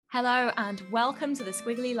Hello and welcome to the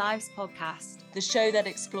Squiggly Lives podcast, the show that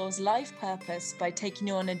explores life purpose by taking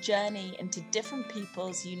you on a journey into different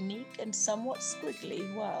people's unique and somewhat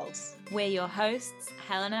squiggly worlds. We're your hosts,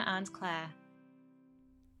 Helena and Claire.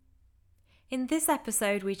 In this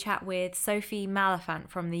episode, we chat with Sophie Malafant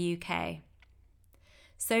from the UK.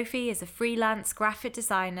 Sophie is a freelance graphic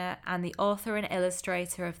designer and the author and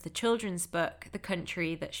illustrator of the children's book, The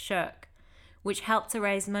Country That Shook, which helped to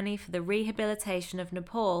raise money for the rehabilitation of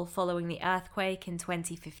Nepal following the earthquake in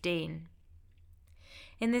 2015.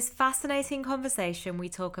 In this fascinating conversation, we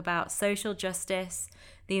talk about social justice,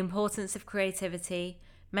 the importance of creativity,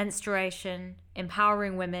 menstruation,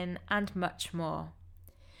 empowering women, and much more.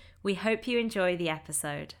 We hope you enjoy the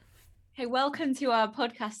episode. Hey, welcome to our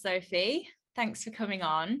podcast, Sophie. Thanks for coming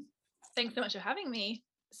on. Thanks so much for having me.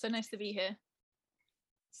 So nice to be here.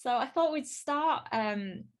 So I thought we'd start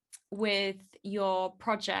with your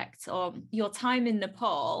project or your time in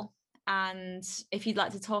Nepal, and if you'd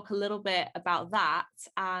like to talk a little bit about that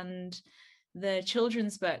and the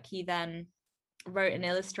children's book you then wrote and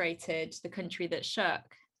illustrated, The Country That Shook.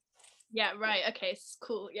 Yeah, right. Okay,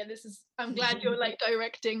 cool. Yeah, I'm glad you're like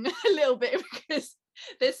directing a little bit because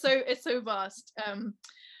it's so vast.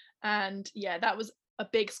 And yeah, that was a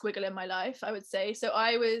big squiggle in my life, I would say. So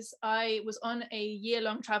I was on a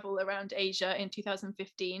year-long travel around Asia in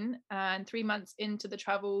 2015, and 3 months into the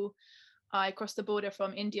travel, I crossed the border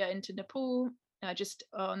from India into Nepal just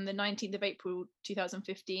on the 19th of April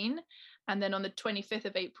 2015, and then on the 25th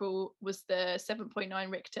of April was the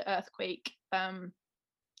 7.9 Richter earthquake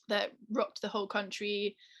that rocked the whole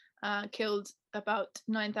country, killed about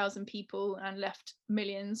 9,000 people and left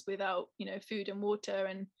millions without food and water.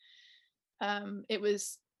 And it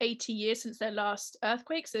was 80 years since their last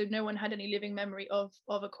earthquake, so no one had any living memory of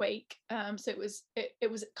a quake. So it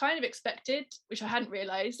was kind of expected, which I hadn't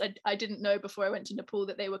realized. I didn't know before I went to Nepal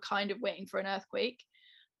that they were kind of waiting for an earthquake.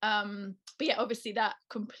 But yeah, obviously that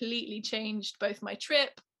completely changed both my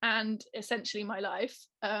trip and essentially my life,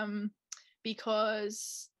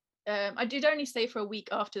 because I did only stay for a week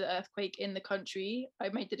after the earthquake in the country. I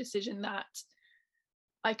made the decision that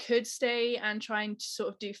I could stay and try and sort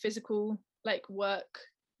of do physical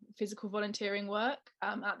volunteering work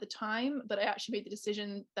at the time, but I actually made the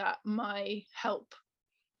decision that my help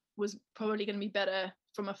was probably going to be better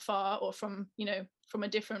from afar or from a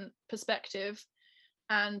different perspective.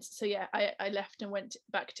 And so yeah, I left and went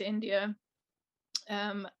back to India,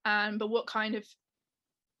 but what kind of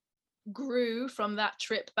grew from that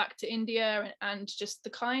trip back to India and just the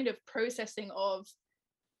kind of processing of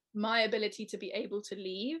my ability to be able to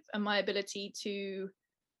leave and my ability to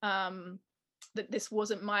that this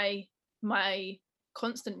wasn't my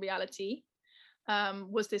constant reality,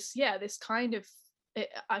 was this kind of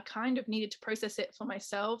I kind of needed to process it for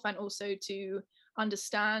myself and also to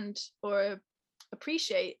understand or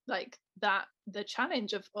appreciate like that the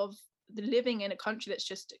challenge of the living in a country that's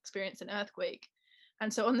just experienced an earthquake.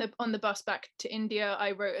 And so on the bus back to India,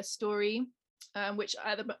 I wrote a story, which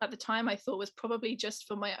at the time I thought was probably just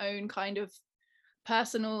for my own kind of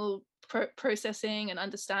personal processing and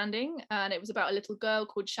understanding. And it was about a little girl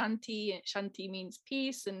called Shanti. Shanti means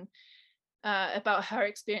peace, and about her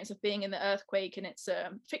experience of being in the earthquake. And it's a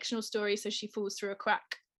fictional story, so she falls through a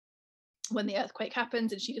crack when the earthquake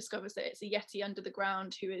happens, and she discovers that it's a yeti under the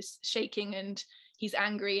ground who is shaking, and he's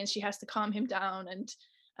angry, and she has to calm him down and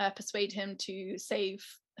persuade him to save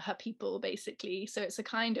her people, basically. So it's a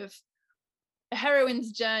kind of a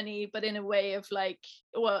heroine's journey, but in a way of like,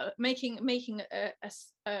 well, making a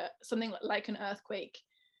something like an earthquake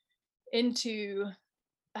into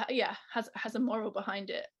has a moral behind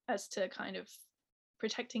it as to kind of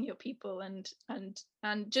protecting your people and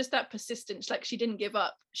just that persistence. Like, she didn't give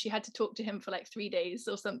up. She had to talk to him for like 3 days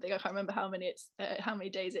or something. I can't remember how many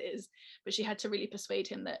days it is, but she had to really persuade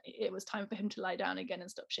him that it was time for him to lie down again and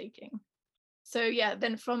stop shaking. So yeah,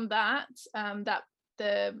 then from that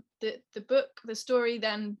the book, the story,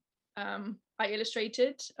 then I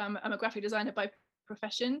illustrated. I'm a graphic designer by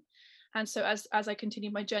profession, and so as I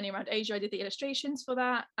continued my journey around Asia, I did the illustrations for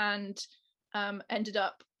that, and ended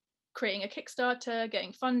up creating a Kickstarter,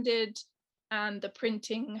 getting funded, and the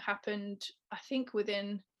printing happened, I think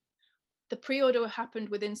the pre-order happened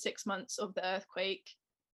within 6 months of the earthquake.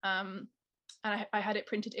 And I had it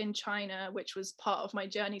printed in China, which was part of my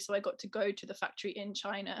journey, so I got to go to the factory in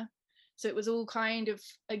China. So it was all kind of,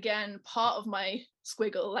 again, part of my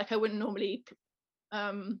squiggle. Like, I wouldn't normally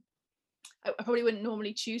I probably wouldn't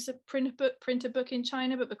normally choose to print a book in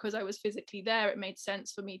China, but because I was physically there, it made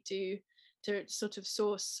sense for me to sort of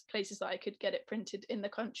source places that I could get it printed in the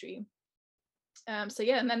country. So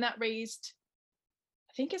yeah, and then that raised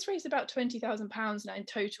I think it's raised about £20,000 now in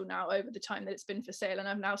total now over the time that it's been for sale, and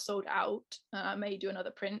I've now sold out. I may do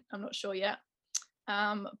another print, I'm not sure yet.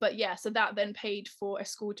 But yeah, so that then paid for a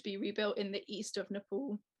school to be rebuilt in the east of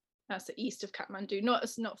Nepal. That's the east of Kathmandu,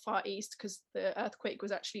 not far east, because the earthquake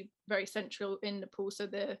was actually very central in Nepal. So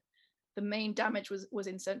the main damage was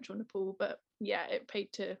in central Nepal. But yeah, it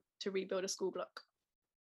paid to rebuild a school block.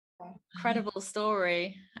 Incredible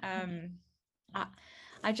story.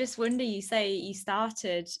 I just wonder, you say you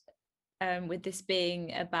started with this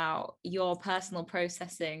being about your personal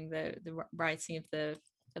processing, the writing of the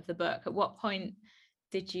book. At what point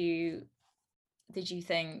did you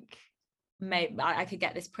think, maybe I could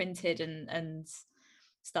get this printed and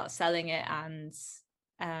start selling it, and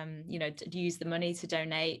use the money to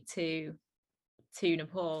donate to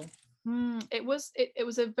Nepal? It was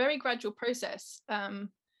a very gradual process.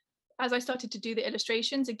 As I started to do the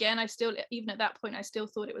illustrations, again, even at that point, I still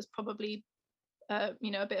thought it was probably a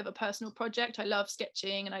bit of a personal project. I love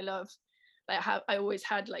sketching, and I always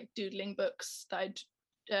had like doodling books that I'd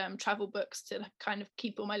travel books to kind of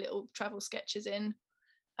keep all my little travel sketches in.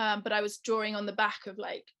 But I was drawing on the back of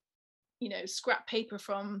scrap paper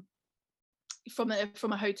from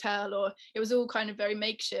a hotel, or it was all kind of very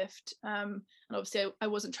makeshift. And obviously I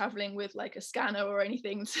wasn't traveling with like a scanner or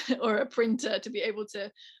anything or a printer to be able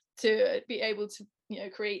to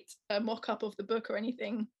create a mock-up of the book or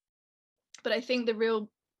anything. But I think the real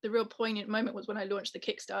poignant moment was when I launched the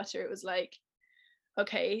Kickstarter. It was like,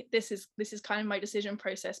 okay, this is kind of my decision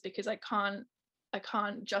process, because I can't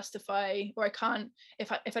justify, or I can't,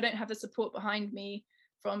 if I don't have the support behind me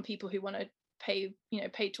from people who want to pay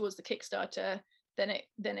towards the Kickstarter, then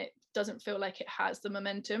it doesn't feel like it has the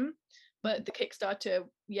momentum. But the Kickstarter,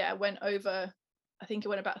 went over, I think it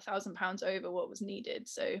went about £1,000 over what was needed.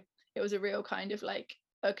 So it was a real kind of like,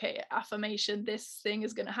 okay, affirmation, this thing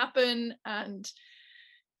is going to happen, and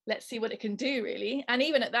let's see what it can do, really. And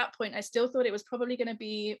even at that point, I still thought it was probably going to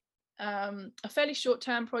be a fairly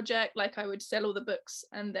short-term project. Like, I would sell all the books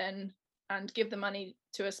and give the money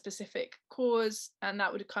to a specific cause, and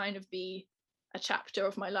that would kind of be a chapter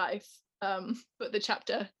of my life. But the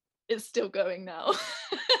chapter is still going now.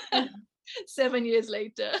 7 years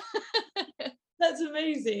later. That's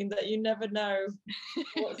amazing that you never know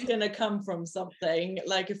what's going to come from something,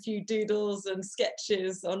 like a few doodles and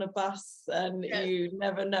sketches on a bus, and you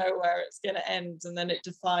never know where it's going to end, and then it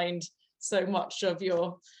defined so much of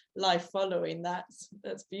your life following that.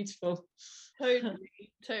 That's beautiful.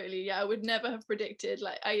 Totally. Yeah, I would never have predicted.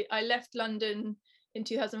 Like, I left London in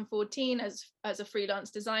 2014 as a freelance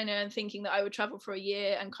designer, and thinking that I would travel for a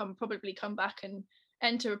year and probably come back and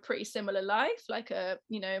enter a pretty similar life. Like,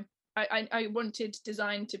 I wanted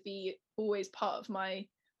design to be always part of my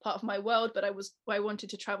world, but I wanted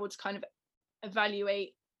to travel to kind of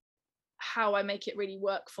evaluate how I make it really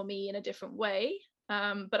work for me in a different way.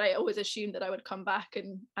 But I always assumed that I would come back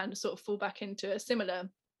and sort of fall back into a similar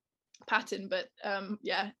pattern. But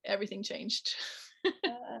everything changed.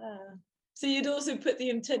 So you'd also put the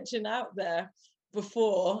intention out there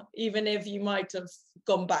before, even if you might have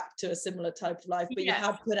gone back to a similar type of life, but you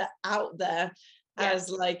had put it out there as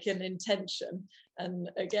like an intention. And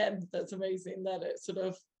again, that's amazing that it sort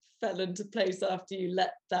of fell into place after you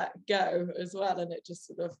let that go as well, and it just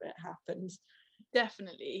sort of it happened.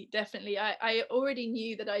 Definitely. I already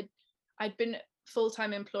knew that I'd been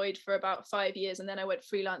full-time employed for about 5 years, and then I went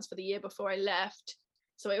freelance for the year before I left.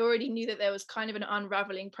 So I already knew that there was kind of an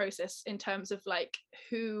unraveling process in terms of like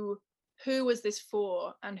who was this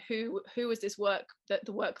for, and who was this work,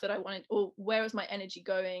 the work that I wanted, or where was my energy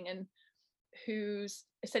going, and who's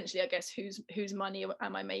essentially, I guess, whose money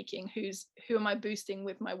am I making, who am I boosting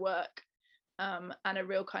with my work, and a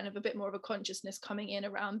real kind of a bit more of a consciousness coming in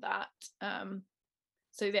around that.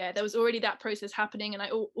 So there was already that process happening, and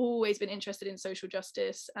I always been interested in social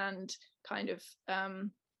justice and kind of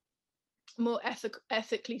more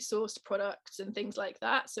ethically sourced products and things like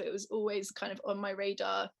that. So it was always kind of on my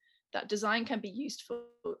radar that design can be used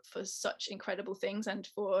for such incredible things, and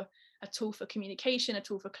for a tool for communication, a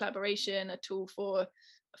tool for collaboration, a tool for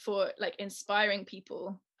like inspiring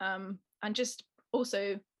people, and just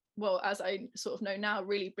also, well, as I sort of know now,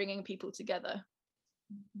 really bringing people together.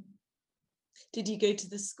 Did you go to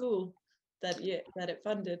the school that it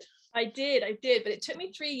funded? I did, but it took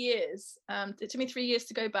me 3 years. It took me 3 years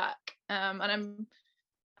to go back, and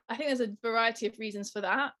I think there's a variety of reasons for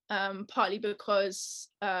that. Partly because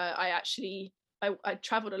I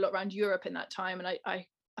traveled a lot around Europe in that time, and I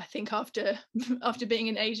think after being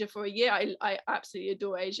in Asia for a year, I absolutely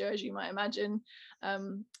adore Asia, as you might imagine,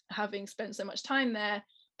 having spent so much time there.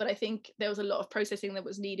 but I think there was a lot of processing that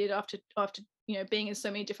was needed after you know, being in so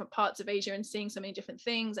many different parts of Asia and seeing so many different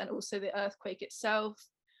things, and also the earthquake itself.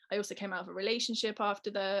 I also came out of a relationship after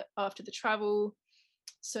the travel,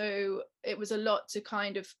 so it was a lot to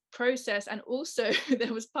kind of process. And also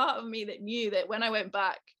there was part of me that knew that when I went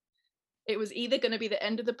back, it was either going to be the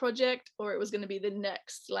end of the project or it was going to be the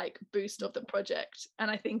next like boost of the project. And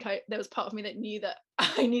I think there was part of me that knew that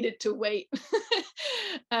I needed to wait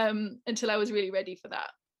until I was really ready for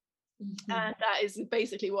that. Mm-hmm. And that is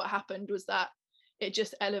basically what happened, was that it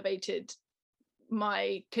just elevated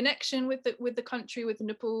my connection with the country, with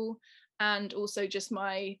Nepal, and also just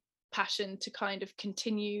my passion to kind of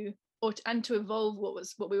continue and to evolve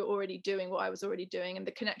what we were already doing, what I was already doing, and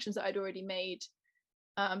the connections that I'd already made.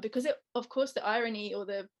 Because of course, the irony or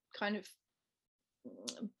the kind of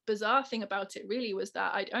bizarre thing about it really was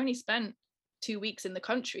that I'd only spent 2 weeks in the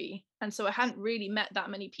country, and so I hadn't really met that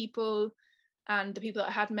many people, and the people that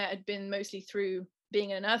I had met had been mostly through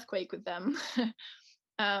being in an earthquake with them.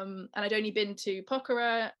 And I'd only been to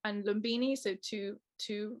Pokhara and Lumbini, so two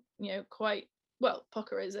you know, quite well,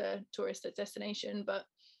 Pokhara is a tourist destination, but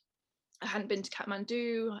I hadn't been to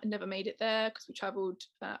Kathmandu. I'd never made it there because we traveled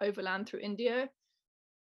overland through India.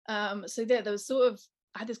 So there was sort of,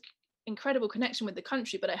 I had this incredible connection with the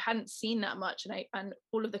country, but I hadn't seen that much, and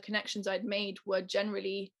all of the connections I'd made were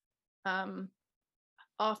generally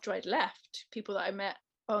after I'd left, people that I met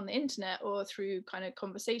on the internet or through kind of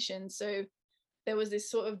conversations. So there was this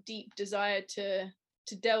sort of deep desire to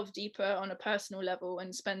delve deeper on a personal level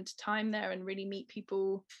and spend time there and really meet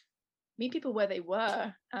people where they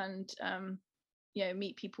were, and you know,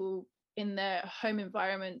 meet people in their home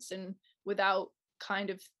environments and without kind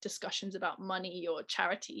of discussions about money or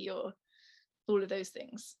charity or all of those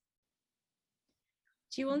things.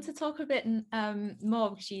 Do you want to talk a bit more,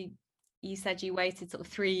 because you said you waited sort of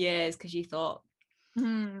 3 years because you thought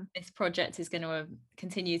this project is going to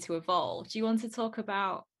continue to evolve. Do you want to talk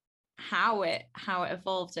about how it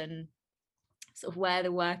evolved and sort of where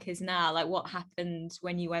the work is now? Like, what happened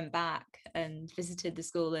when you went back and visited the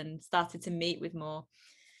school and started to meet with more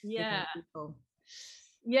people?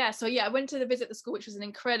 So I went to visit the school, which was an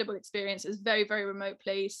incredible experience. It was a very, very remote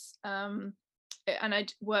place, and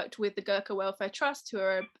I'd worked with the Gurkha Welfare Trust, who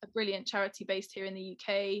are a brilliant charity based here in the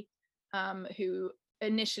UK, who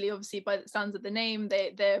initially, obviously by the sounds of the name,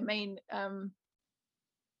 their main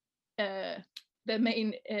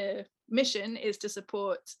mission is to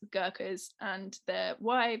support Gurkhas and their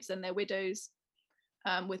wives and their widows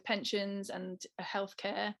with pensions and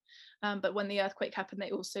healthcare. But when the earthquake happened, they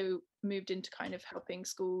also moved into kind of helping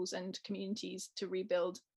schools and communities to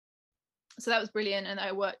rebuild. So that was brilliant, and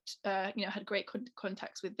I worked, had great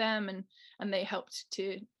contacts with them, and they helped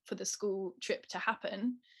for the school trip to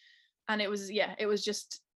happen. And it was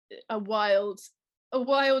just a wild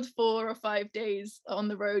 4 or 5 days on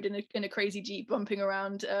the road in a crazy Jeep bumping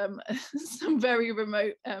around some very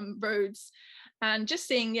remote roads, and just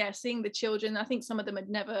seeing the children. I think some of them had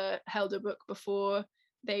never held a book before,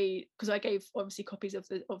 because I gave obviously copies of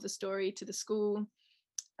the story to the school.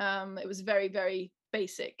 It was very, very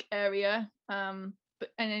basic area, but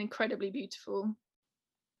and incredibly beautiful.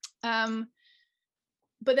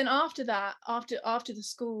 But then after that, after the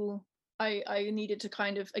school, I needed to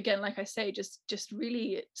kind of, again, like I say, just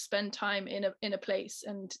really spend time in a place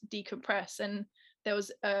and decompress. And there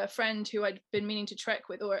was a friend who I'd been meaning to trek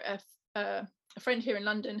with, or a friend here in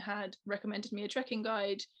London had recommended me a trekking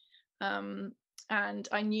guide, and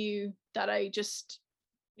I knew that I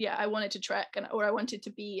wanted to trek, or I wanted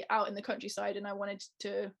to be out in the countryside, and I wanted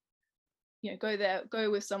to,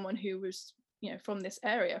 go with someone who was, from this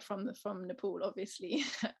area, from Nepal, obviously.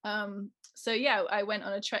 So I went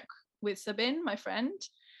on a trek with Sabin, my friend,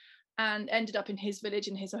 and ended up in his village,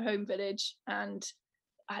 in his home village. And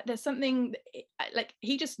there's something like,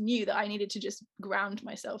 he just knew that I needed to just ground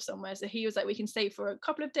myself somewhere. So he was like, we can stay for a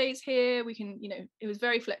couple of days here, we can, it was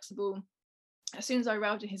very flexible. As soon as I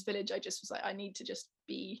arrived in his village, I just was like, I need to just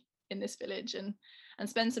be in this village and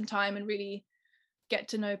spend some time and really get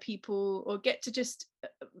to know people, or get to just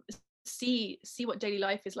see what daily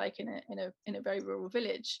life is like in a very rural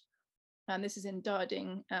village. And this is in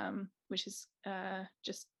Darding, which is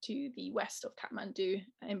just to the west of Kathmandu,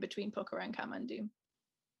 in between Pokhara and Kathmandu.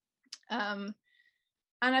 And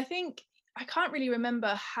I think, I can't really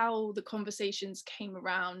remember how the conversations came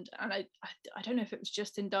around, and I don't know if it was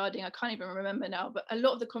just in Darding, I can't even remember now, but a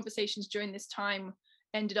lot of the conversations during this time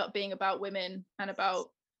ended up being about women and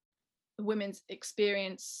about women's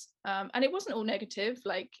experience, and it wasn't all negative.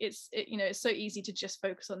 Like it's so easy to just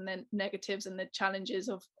focus on the negatives and the challenges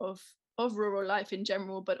of rural life in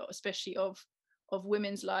general, but especially of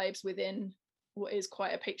women's lives within what is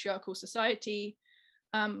quite a patriarchal society.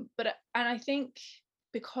 And I think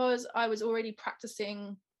because I was already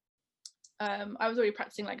practicing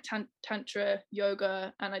like tantra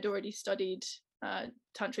yoga, and I'd already studied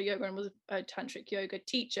tantra yoga and was a tantric yoga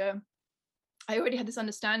teacher, I already had this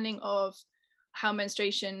understanding of how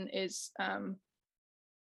menstruation is.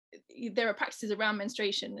 There are practices around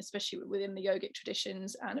menstruation, especially within the yogic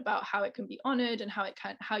traditions, and about how it can be honored, and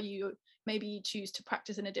how you maybe choose to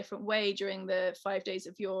practice in a different way during the 5 days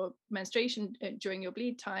of your menstruation, during your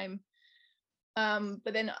bleed time.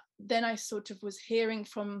 But then I sort of was hearing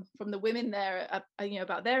from the women there,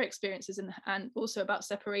 about their experiences, and also about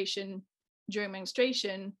separation during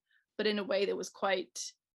menstruation, but in a way that was quite,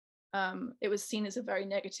 it was seen as a very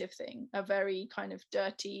negative thing, a very kind of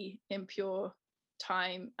dirty, impure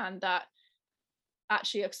time, and that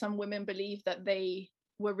actually some women believe that they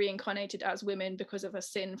were reincarnated as women because of a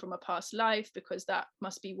sin from a past life, because that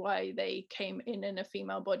must be why they came in a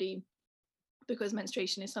female body, because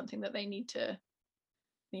menstruation is something that they need to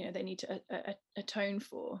atone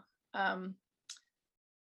for.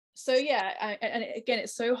 So yeah, and again,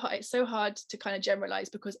 it's so hard to kind of generalize,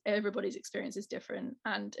 because everybody's experience is different,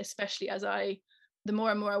 and especially the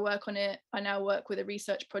more and more I work on it, I now work with a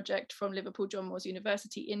research project from Liverpool John Moores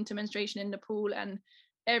University into menstruation in Nepal, and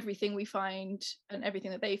everything we find and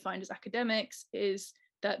everything that they find as academics is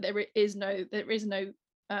that there is no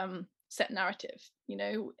set narrative.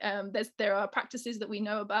 There are practices that we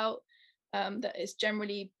know about, that is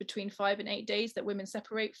generally between 5 and 8 days that women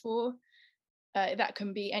separate for. That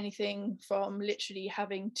can be anything from literally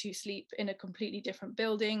having to sleep in a completely different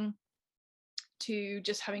building, to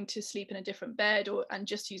just having to sleep in a different bed, and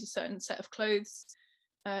just use a certain set of clothes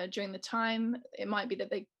during the time. It might be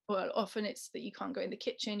that often it's that you can't go in the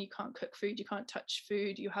kitchen, you can't cook food, you can't touch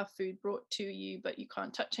food, you have food brought to you, but you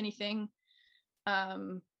can't touch anything.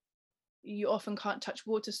 You often can't touch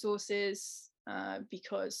water sources,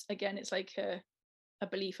 because again, it's like a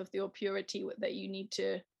belief of the purity that you need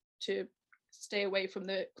to stay away from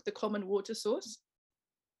the common water source.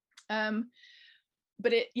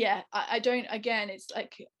 But I don't, again, it's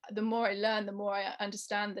like the more I learn, the more I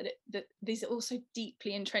understand that these are also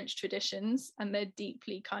deeply entrenched traditions, and they're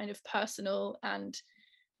deeply kind of personal, and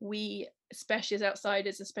we, especially as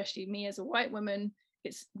outsiders, especially me as a white woman,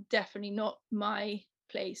 it's definitely not my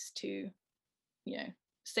place to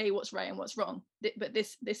say what's right and what's wrong, but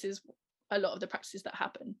this is a lot of the practices that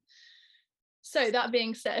happen. So that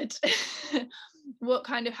being said, what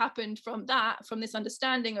kind of happened from this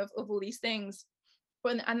understanding of all these things,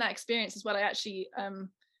 and that experience is what I actually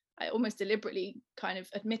I almost deliberately kind of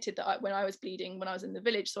admitted that when I was bleeding, when I was in the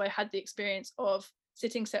village. So I had the experience of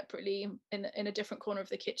sitting separately in a different corner of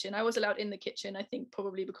the kitchen. I was allowed in the kitchen, I think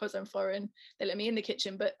probably because I'm foreign, they let me in the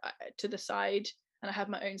kitchen, but to the side, and I had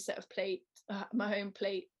my own set of plate, my own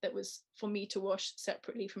plate that was for me to wash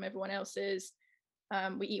separately from everyone else's.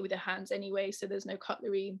 We eat with our hands anyway, so there's no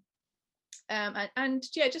cutlery, and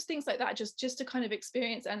yeah, just things like that, just to kind of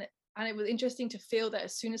experience. And it was interesting to feel that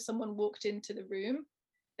as soon as someone walked into the room,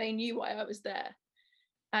 they knew why I was there.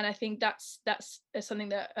 And I think that's something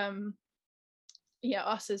that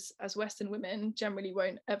us as Western women generally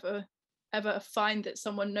won't ever find, that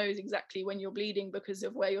someone knows exactly when you're bleeding because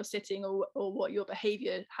of where you're sitting, or what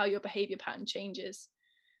how your behavior pattern changes.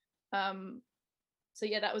 So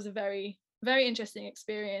yeah, that was a very, very interesting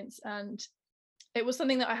experience, and it was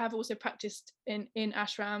something that I have also practiced in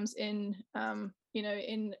ashrams, in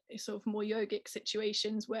in sort of more yogic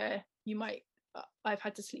situations where I've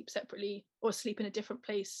had to sleep separately or sleep in a different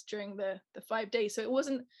place during the 5 days. So it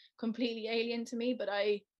wasn't completely alien to me, but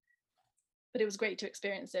it was great to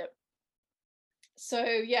experience it. So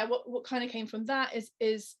yeah, what kind of came from that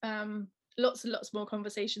is lots and lots more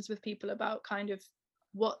conversations with people about kind of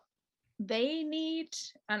what they need.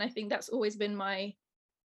 And I think that's always been my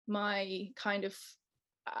kind of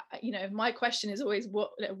my question is always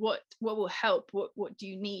what will help, what do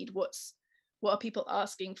you need, what are people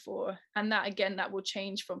asking for? And that, again, that will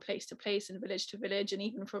change from place to place and village to village, and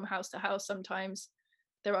even from house to house. Sometimes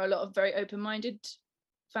there are a lot of very open-minded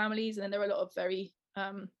families, and then there are a lot of very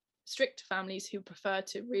strict families who prefer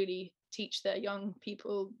to really teach their young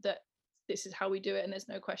people that this is how we do it and there's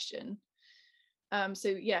no question. So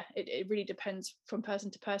yeah, it really depends from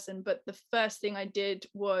person to person. But the first thing I did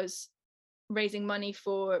was raising money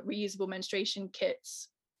for reusable menstruation kits,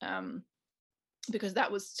 because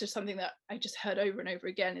that was just something that I just heard over and over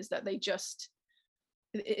again, is that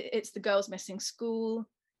it's the girls missing school,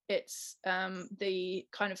 it's the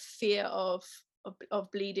kind of fear of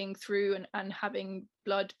bleeding through and having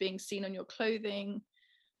blood being seen on your clothing,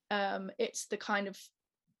 it's the kind of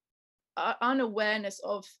unawareness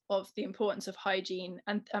of the importance of hygiene,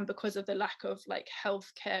 and because of the lack of like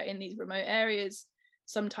healthcare in these remote areas,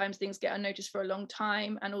 sometimes things get unnoticed for a long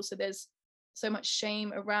time. And also there's so much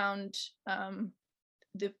shame around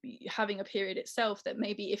the having a period itself, that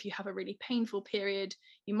maybe if you have a really painful period,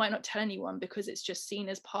 you might not tell anyone because it's just seen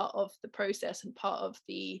as part of the process and part of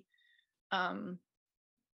the part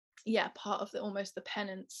of the almost the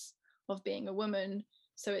penance of being a woman.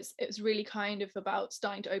 So it's really kind of about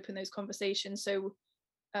starting to open those conversations. So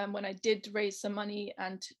when I did raise some money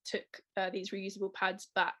and took these reusable pads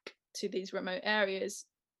back to these remote areas,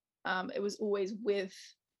 it was always with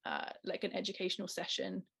like an educational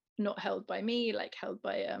session, not held by me, like held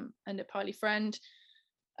by a Nepali friend,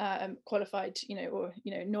 qualified, or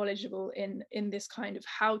knowledgeable in this kind of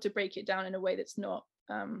how to break it down in a way that's not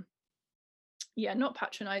not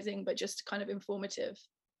patronizing, but just kind of informative.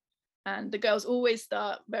 And the girls always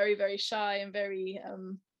start very, very shy and very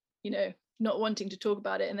not wanting to talk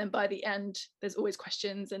about it, and then by the end there's always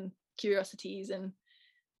questions and curiosities, and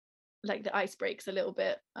like the ice breaks a little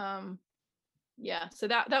bit. So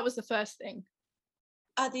that was the first thing.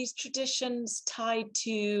 Are these traditions tied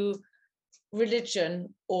to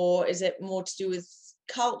religion, or is it more to do with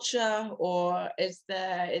culture, or is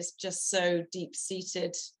just so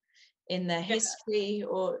deep-seated in their history,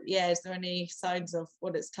 or is there any signs of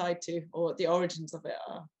what it's tied to, or the origins of it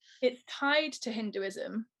are? It's tied to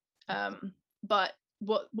Hinduism, but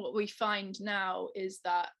what we find now is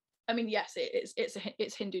that, I mean, yes,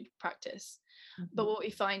 it's Hindu practice, but what we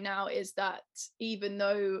find now is that even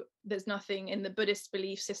though there's nothing in the Buddhist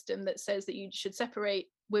belief system that says that you should separate,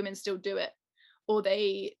 women still do it, or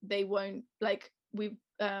they won't, like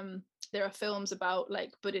there are films about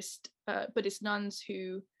like Buddhist nuns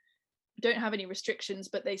who don't have any restrictions,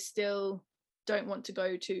 but they still don't want to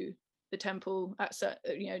go to the temple at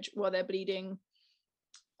while they're bleeding,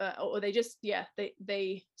 or they just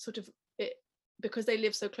they sort of, it, because they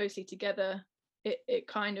live so closely together, it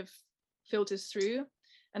kind of filters through.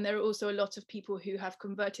 And there are also a lot of people who have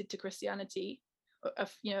converted to Christianity, a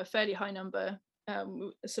fairly high number, a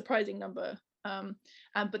surprising number,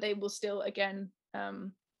 but they will still again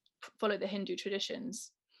follow the Hindu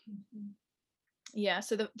traditions.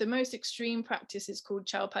 So the most extreme practice is called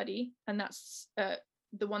Chowpatty, and that's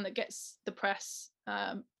the one that gets the press.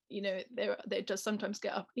 There does sometimes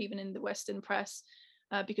get up even in the Western press,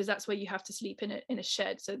 because that's where you have to sleep in a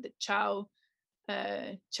shed. So the chow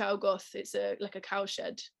goth, it's like a cow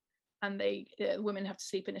shed, and women have to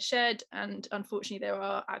sleep in a shed. And unfortunately there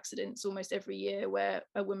are accidents almost every year where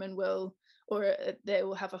a woman will, or they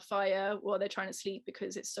will have a fire while they're trying to sleep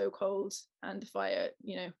because it's so cold, and the fire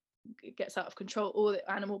it gets out of control, or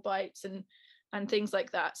the animal bites and things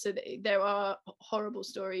like that. So there are horrible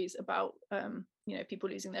stories about people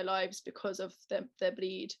losing their lives because of their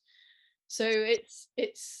bleed. So it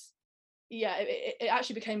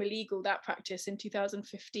actually became illegal, that practice, in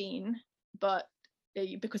 2015, but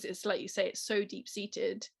because it's, like you say, it's so deep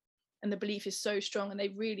seated and the belief is so strong, and they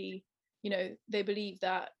really they believe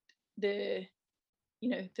that that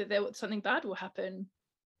something bad will happen.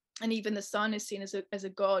 And even the sun is seen as a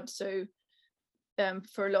god. So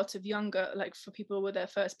for a lot of younger, like for people with their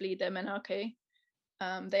first bleed, their menarche,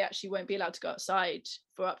 they actually won't be allowed to go outside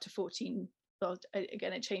for up to 14, well,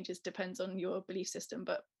 again, it changes, depends on your belief system,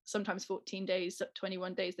 but sometimes 14 days,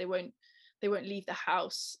 21 days, they won't leave the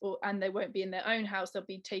house, and they won't be in their own house. They'll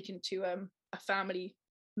be taken to a family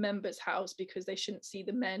member's house, because they shouldn't see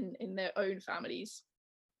the men in their own families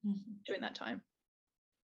during that time.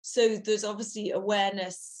 So there's obviously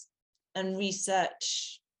awareness and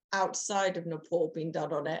research outside of Nepal being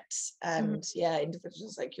done on it, and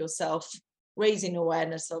individuals like yourself raising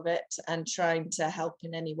awareness of it and trying to help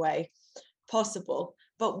in any way possible.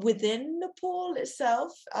 But within Nepal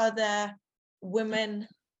itself, are there women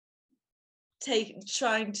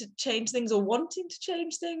trying to change things or wanting to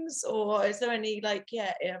change things, or is there any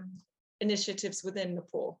initiatives within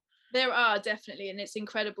Nepal? There are, definitely, and it's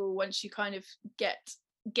incredible once you kind of get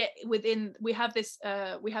within. We have this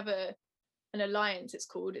we have an alliance, it's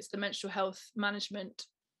the Menstrual Health Management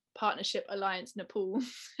Partnership Alliance Nepal,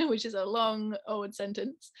 which is a long old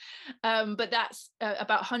sentence, but that's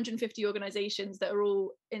about 150 organizations that are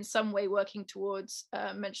all in some way working towards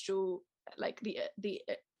menstrual, like the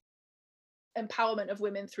empowerment of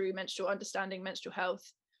women through understanding menstrual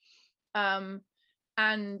health.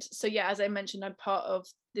 And so as I mentioned, I'm part of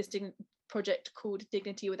this project called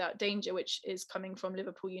Dignity Without Danger, which is coming from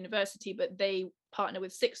Liverpool University, but they partner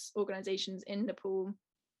with 6 organizations in Nepal,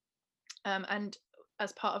 and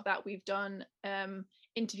as part of that we've done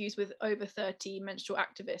interviews with over 30 menstrual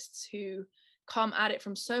activists who come at it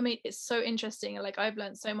from so many, it's so interesting. Like I've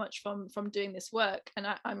learned so much from doing this work, and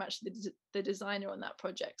I'm actually the designer on that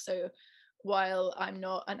project. So while I'm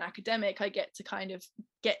not an academic, I get to kind of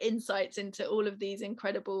get insights into all of these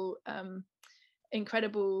incredible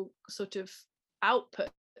sort of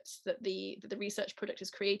outputs that the research project is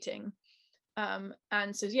creating.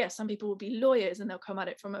 And so yeah, some people will be lawyers and they'll come at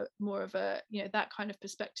it from a more of a, you know, that kind of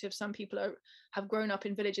perspective. Some people have grown up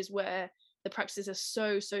in villages where the practices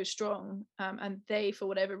are so strong, and they, for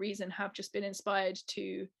whatever reason, have just been inspired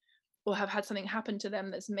to, or have had something happen to them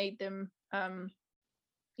that's made them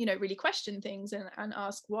you know, really question things and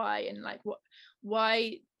ask why, and like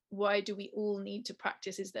why do we all need to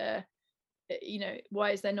practice? Is there, you know, why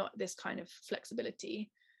is there not this kind of flexibility?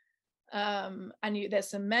 And there's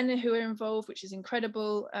some men who are involved, which is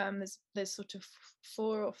incredible. There's sort of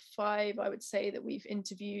 4 or 5, I would say, that we've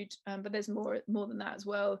interviewed, but there's more than that as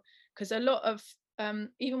well, because a lot of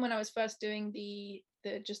even when I was first doing the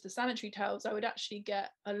sanitary towels, I would actually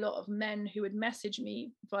get a lot of men who would message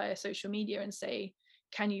me via social media and say,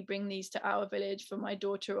 can you bring these to our village for my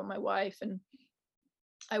daughter or my wife? And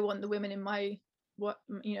I want the women in my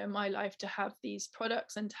life to have these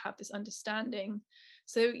products and to have this understanding.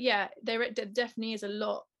 So yeah, there definitely is a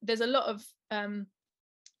lot. There's a lot of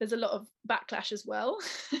backlash as well.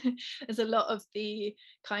 There's a lot of the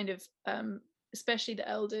kind of especially the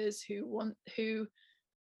elders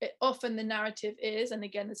often the narrative is, and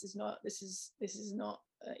again, this is not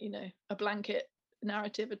you know, a blanket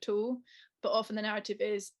narrative at all, but often the narrative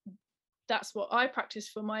is, that's what I practiced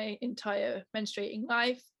for my entire menstruating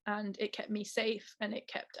life, and it kept me safe and it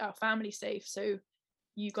kept our family safe, so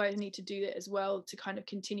you guys need to do it as well to kind of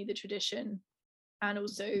continue the tradition. And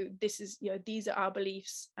also, this is, you know, these are our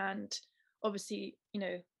beliefs, and obviously, you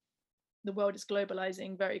know, the world is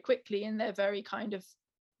globalizing very quickly, and they're very kind of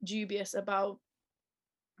dubious about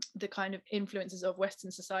the kind of influences of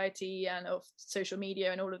Western society and of social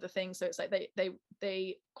media and all of the things. So it's like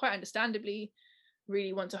they quite understandably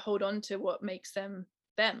really want to hold on to what makes them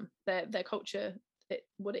their culture,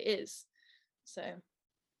 what it is. So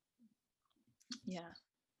yeah.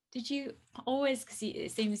 Did you always, because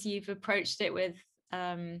it seems you've approached it with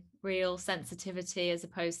real sensitivity as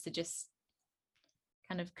opposed to just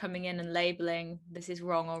kind of coming in and labeling this is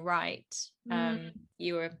wrong or right,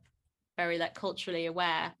 you were very like culturally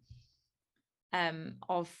aware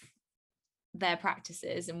of their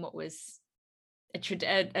practices and what was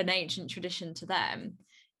an ancient tradition to them.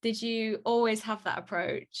 Did you always have that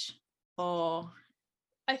approach, or?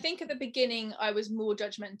 I think at the beginning I was more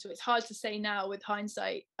judgmental. It's hard to say now with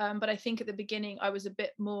hindsight, but I think at the beginning I was a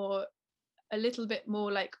little bit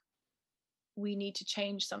more like, we need to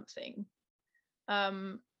change something.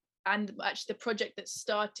 And actually the project that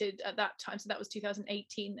started at that time, so that was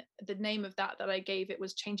 2018, the name of that I gave it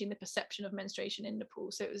was Changing the Perception of Menstruation in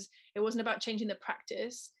Nepal. So it wasn't about changing the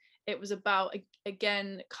practice, it was about,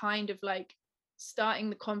 again, kind of like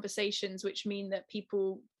starting the conversations, which mean that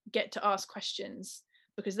people get to ask questions,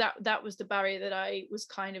 because that was the barrier that I was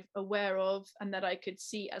kind of aware of and that I could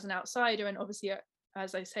see as an outsider. And obviously,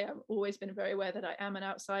 as I say, I've always been very aware that I am an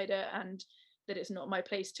outsider and that it's not my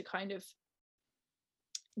place to kind of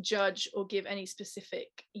judge or give any specific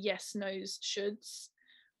yes, no's, shoulds.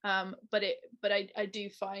 But I do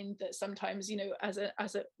find that sometimes, you know, as a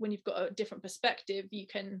when you've got a different perspective, you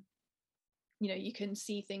can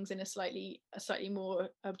see things in a slightly more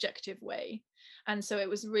objective way. And so it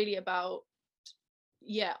was really about,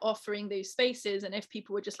 yeah, offering those spaces. And if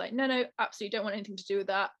people were just like, no, absolutely don't want anything to do with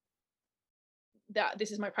that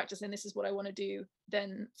this is my practice and this is what I want to do,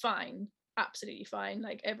 then fine, absolutely fine.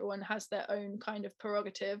 Like, everyone has their own kind of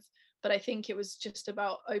prerogative. But I think it was just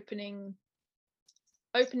about opening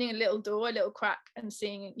a little door, a little crack, and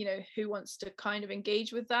seeing, you know, who wants to kind of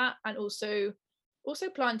engage with that. And also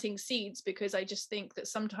planting seeds, because I just think that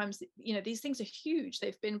sometimes, you know, these things are huge.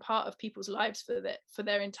 They've been part of people's lives for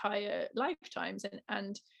their entire lifetimes,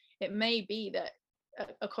 and it may be that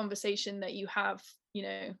a conversation that you have, you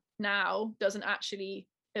know, now doesn't actually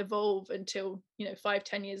evolve until, you know,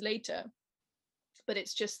 5-10 years later. But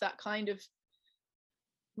it's just that kind of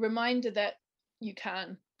reminder that you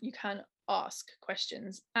can ask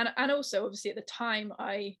questions. And also, obviously, at the time,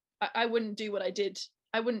 I wouldn't do what I did.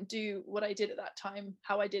 I wouldn't do what I did at that time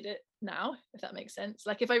how I did it now, if that makes sense.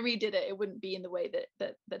 Like, if I redid it, it wouldn't be in the way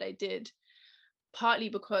that I did, partly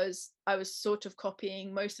because I was sort of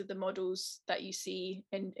copying most of the models that you see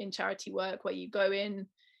in charity work, where you go in,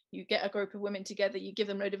 you get a group of women together, you give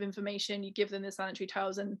them a load of information, you give them the sanitary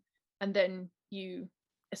towels, and then you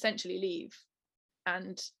essentially leave.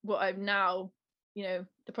 And what I'm now, you know,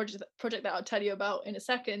 the project that I'll tell you about in a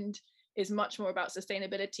second is much more about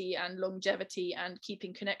sustainability and longevity and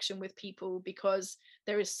keeping connection with people, because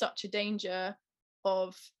there is such a danger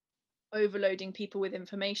of overloading people with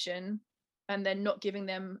information and then not giving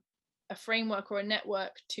them a framework or a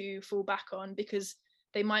network to fall back on, because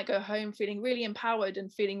they might go home feeling really empowered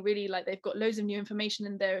and feeling really like they've got loads of new information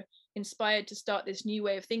and they're inspired to start this new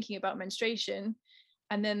way of thinking about menstruation,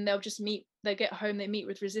 and then they get home, they meet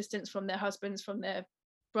with resistance from their husbands, from their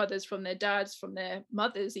brothers, from their dads, from their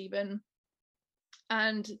mothers even,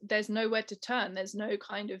 and there's nowhere to turn, there's no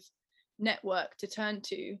kind of network to turn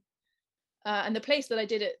to. And the place that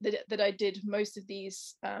I did most of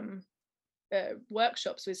these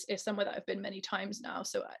workshops is somewhere that I've been many times now,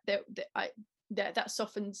 so that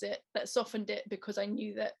softened it, because I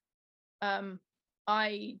knew that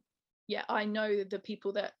I know the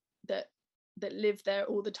people that live there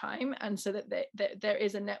all the time, and so that there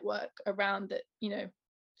is a network around that, you know,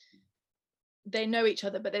 they know each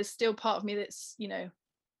other, but there's still part of me that's, you know,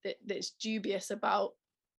 that's dubious about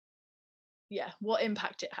what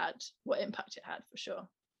impact it had for sure. Do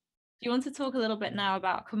you want to talk a little bit now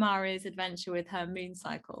about Kumari's adventure with her moon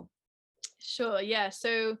cycle? Sure, yeah.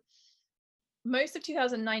 So most of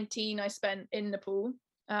 2019 I spent in Nepal,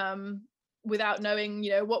 without knowing,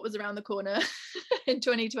 you know, what was around the corner in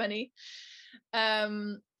 2020.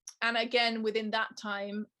 And again, within that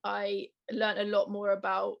time, I learned a lot more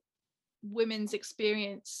about women's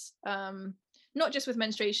experience, not just with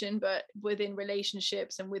menstruation, but within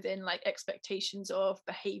relationships and within like expectations of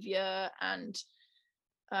behavior and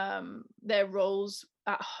their roles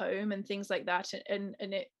at home and things like that. And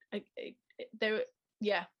it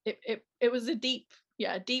was a deep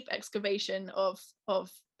excavation of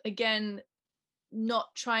again,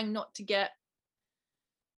 trying not to get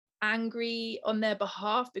angry on their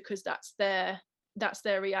behalf, because that's their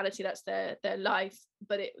reality, that's their life,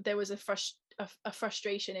 but there was a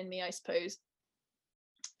frustration in me, I suppose.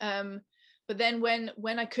 But then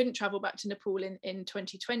when I couldn't travel back to Nepal in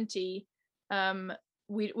 2020,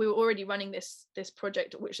 we were already running this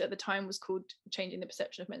project, which at the time was called Changing the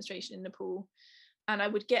Perception of Menstruation in Nepal. And I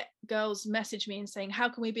would get girls message me and saying, how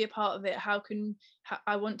can we be a part of it?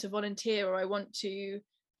 I want to volunteer, or I want to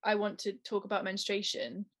talk about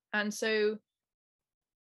menstruation. And so,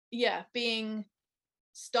 being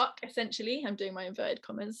stuck, essentially, I'm doing my inverted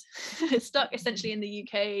commas, stuck essentially in the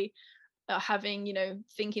UK, having, you know,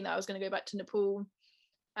 thinking that I was going to go back to Nepal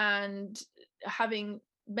and having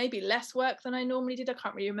maybe less work than I normally did. I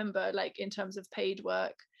can't really remember, like in terms of paid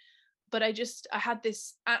work, but I had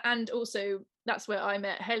this, and also that's where I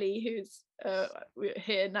met Heli, who's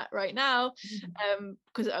here right now,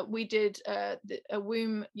 because we did a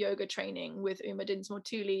womb yoga training with Uma Dinsmore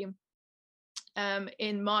Thuli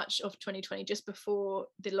in March of 2020, just before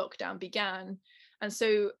the lockdown began. And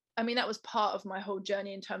so, I mean, that was part of my whole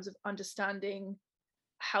journey in terms of understanding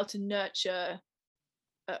how to nurture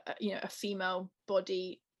a female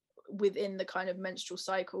body within the kind of menstrual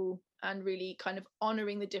cycle, and really kind of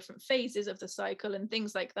honoring the different phases of the cycle and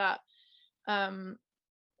things like that.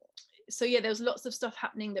 So there was lots of stuff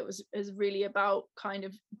happening that was really about kind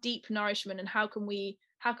of deep nourishment, and how can we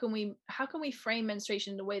frame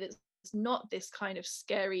menstruation in a way that's not this kind of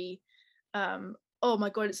scary, oh my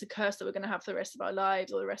god, it's a curse that we're going to have for the rest of our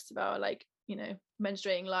lives, or the rest of our, like, you know,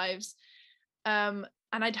 menstruating lives.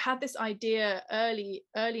 And I'd had this idea early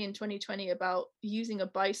in 2020 about using a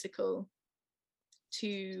bicycle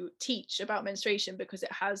to teach about menstruation, because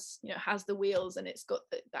it has the wheels, and it's got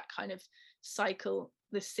that kind of cycle,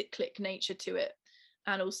 the cyclic nature to it,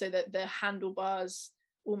 and also that the handlebars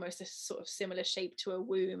almost a sort of similar shape to a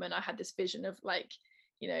womb. And I had this vision of, like,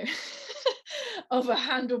 you know, of a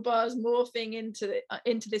handlebars morphing into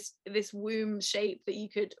this womb shape that you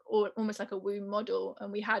could, or almost like a womb model.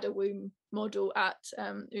 And we had a womb model at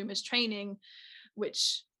Uma's training,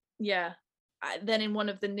 which then in one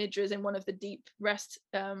of the nidras, in one of the deep rest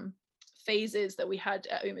phases that we had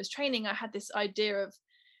at Uma's training, I had this idea of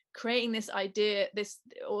creating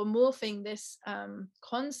morphing this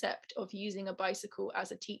concept of using a bicycle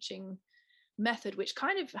as a teaching method, which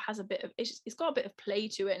kind of has it's got a bit of play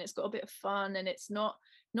to it, and it's got a bit of fun, and it's not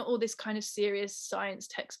all this kind of serious science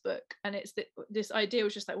textbook. And it's this idea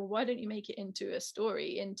was just like, well, why don't you make it into a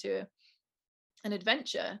story, into an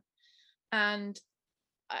adventure? And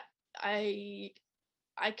I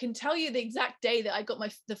can tell you the exact day that I got so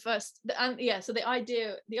the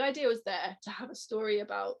idea was there to have a story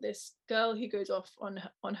about this girl who goes off on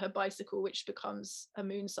her bicycle, which becomes a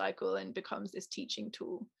moon cycle and becomes this teaching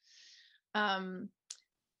tool. And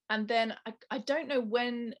then I don't know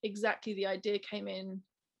when exactly the idea came in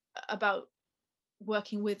about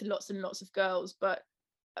working with lots and lots of girls, but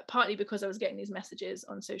partly because I was getting these messages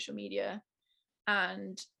on social media,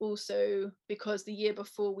 and also because the year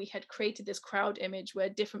before we had created this crowd image where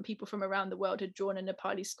different people from around the world had drawn a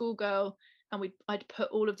Nepali schoolgirl, and I'd put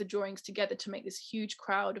all of the drawings together to make this huge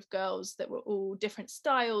crowd of girls that were all different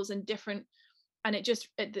styles and different, and it just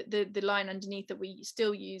the line underneath that we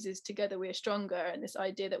still use is "Together we are stronger," and this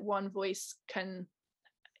idea that one voice can,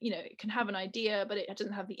 you know, it can have an idea, but it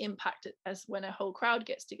doesn't have the impact as when a whole crowd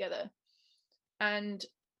gets together. And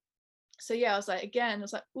so yeah, I was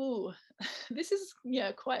like, ooh, this is, you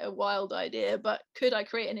know, quite a wild idea, but could I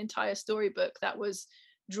create an entire storybook that was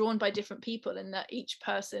drawn by different people, and that each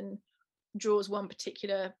person draws one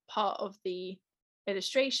particular part of the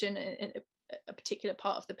illustration and a particular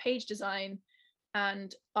part of the page design,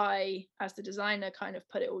 and I, as the designer, kind of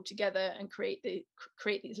put it all together and create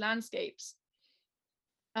these landscapes.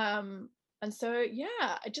 And so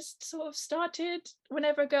yeah, I just sort of started,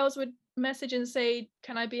 whenever girls would message and say,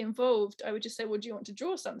 can I be involved, I would just say, well, do you want to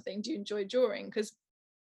draw something? Do you enjoy drawing? Because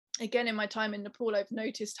again, in my time in Nepal, I've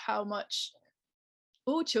noticed how much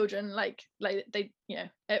all children like they, you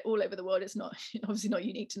know, all over the world, it's not obviously not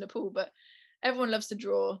unique to Nepal, but everyone loves to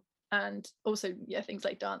draw. And also, yeah, things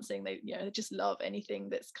like dancing, they, you know, they just love anything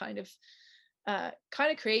that's kind of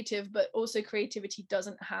creative, but also creativity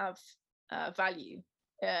doesn't have value.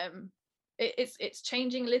 It's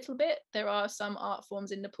changing a little bit. There are some art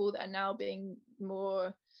forms in Nepal that are now being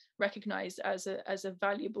more recognized as a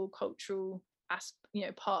valuable cultural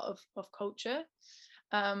part of culture.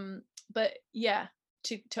 But yeah,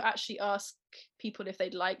 to actually ask people if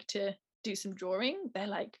they'd like to do some drawing, they're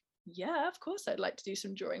like, yeah, of course I'd like to do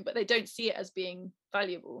some drawing, but they don't see it as being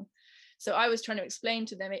valuable. So I was trying to explain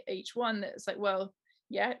to them, each one, that it's like, well,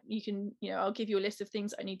 yeah, you can, you know, I'll give you a list of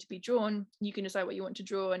things that need to be drawn. You can decide what you want to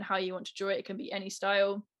draw and how you want to draw it. It can be any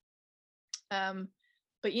style.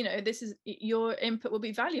 But, you know, this is, your input will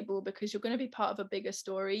be valuable because you're going to be part of a bigger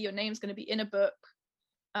story. Your name's going to be in a book.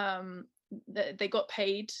 They got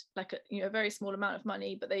paid like a very small amount of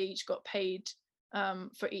money, but they each got paid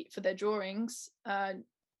for their drawings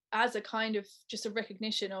as a kind of just a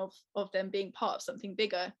recognition of them being part of something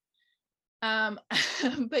bigger.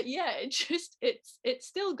 But yeah, it's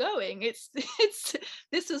still going.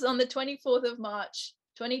 This was on the 24th of March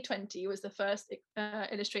 2020 was the first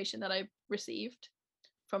illustration that I received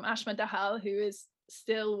from Ashma Dahal, who is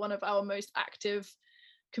still one of our most active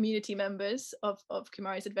community members of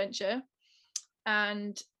Kumari's Adventure,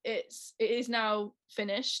 and it is now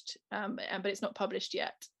finished, but it's not published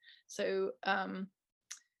yet. So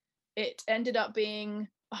it ended up being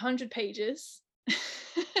 100 pages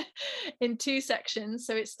in 2 sections.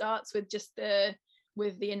 So it starts with just the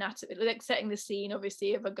anatomy, like setting the scene,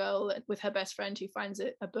 obviously, of a girl with her best friend who finds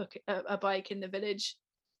a bike in the village,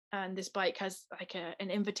 and this bike has like an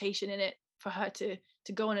invitation in it for her to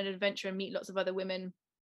go on an adventure and meet lots of other women.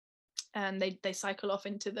 And they cycle off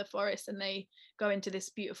into the forest, and they go into this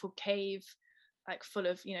beautiful cave, like full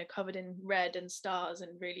of, you know, covered in red and stars,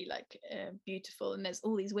 and really like beautiful. And there's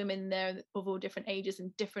all these women there of all different ages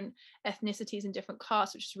and different ethnicities and different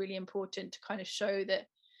castes, which is really important to kind of show that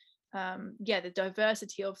the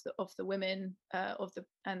diversity of the women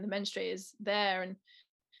and the menstruators there.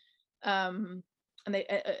 And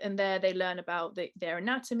they learn about their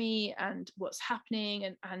anatomy and what's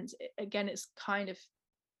happening, and again, it's kind of,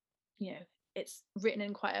 you know, it's written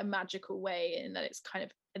in quite a magical way, in that it's kind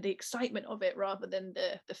of the excitement of it rather than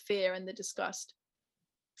the fear and the disgust.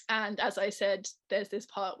 And as I said, there's this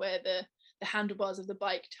part where the handlebars of the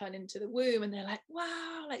bike turn into the womb, and they're like,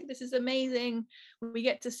 wow, like this is amazing, we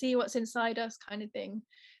get to see what's inside us, kind of thing.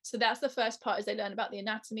 So that's the first part, is they learn about the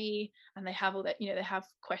anatomy, and they have all that, you know, they have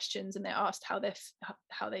questions, and they're asked how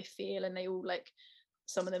they feel, and they all, like,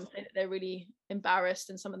 some of them say that they're really embarrassed,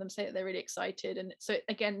 and some of them say that they're really excited. And so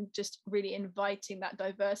again, just really inviting that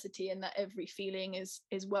diversity, and that every feeling is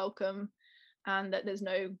welcome, and that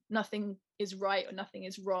nothing is right or nothing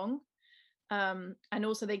is wrong. And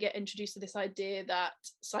also they get introduced to this idea that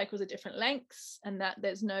cycles are different lengths, and that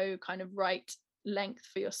there's no kind of right length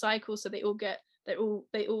for your cycle. So they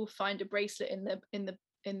all find a bracelet in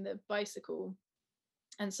the bicycle,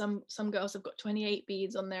 and some girls have got 28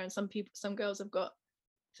 beads on there, and some girls have got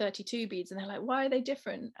 32 beads, and they're like, why are they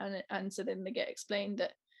different? And so then they get explained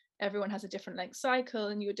that everyone has a different length cycle,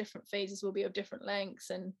 and your different phases will be of different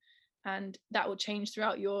lengths, and that will change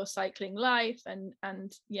throughout your cycling life, and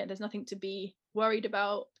yeah, there's nothing to be worried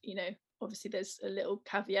about. You know, obviously there's a little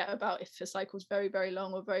caveat about if a cycle's very, very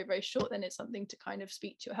long or very, very short, then it's something to kind of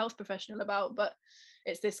speak to your health professional about. But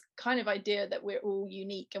it's this kind of idea that we're all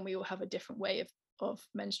unique, and we all have a different way of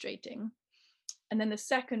menstruating. then the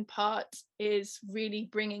second part is really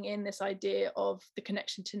bringing in this idea of the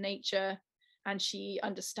connection to nature, and she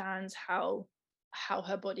understands how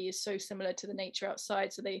her body is so similar to the nature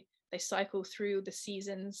outside. So they cycle through the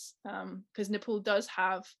seasons, because Nepal does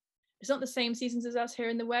have, it's not the same seasons as us here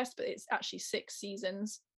in the West, but it's actually 6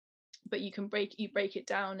 seasons. But you break it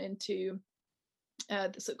down into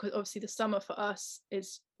so obviously the summer for us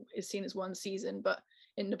is seen as 1 season, but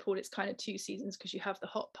in Nepal it's kind of 2 seasons, because you have the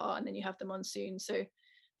hot part and then you have the monsoon. So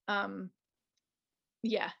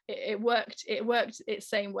it worked its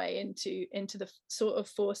same way into the sort of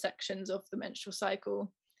 4 sections of the menstrual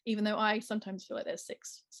cycle, even though I sometimes feel like there's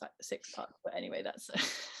six parts. But anyway, that's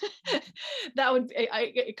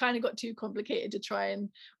it kind of got too complicated to try and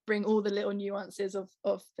bring all the little nuances of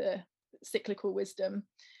the cyclical wisdom.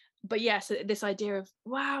 But yes, this idea of,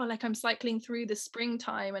 wow, like I'm cycling through the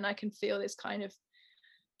springtime and I can feel this kind of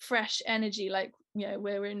fresh energy, like, you know,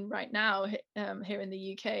 we're in right now here in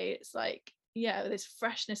the UK. It's like, yeah, this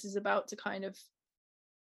freshness is about to kind of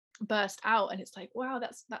burst out, and it's like, wow,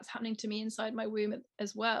 that's happening to me inside my womb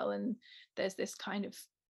as well. And there's this kind of,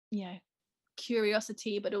 you know,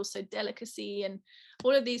 curiosity, but also delicacy and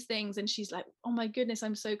all of these things. And she's like, oh my goodness,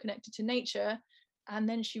 I'm so connected to nature. And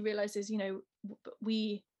then she realizes, you know,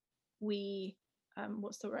 we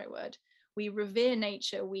what's the right word, we revere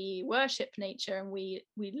nature, we worship nature, and we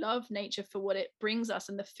love nature for what it brings us,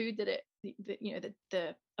 and the food that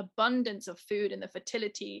the abundance of food and the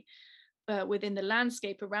fertility within the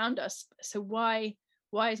landscape around us. So why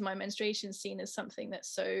is my menstruation seen as something that's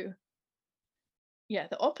so,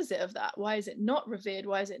 the opposite of that? Why is it not revered?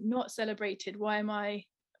 Why is it not celebrated? Why am I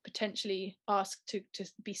potentially asked to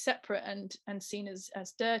be separate and seen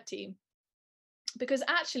as dirty? Because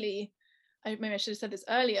actually, maybe I should have said this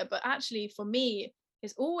earlier, but actually for me,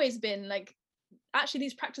 it's always been like, actually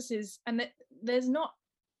these practices, and there's not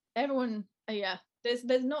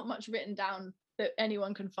there's not much written down that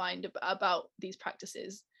anyone can find about these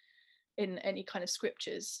practices in any kind of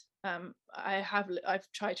scriptures.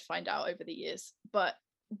 I've tried to find out over the years, but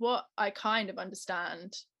what I kind of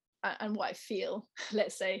understand and what I feel,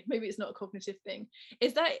 let's say, maybe it's not a cognitive thing,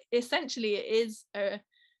 is that essentially it is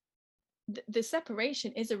the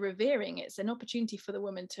separation is a revering. It's an opportunity for the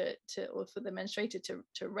woman to or for the menstruator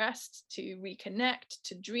to rest, to reconnect,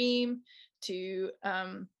 to dream, to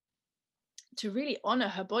really honor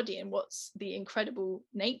her body and what's the incredible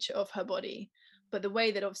nature of her body. But the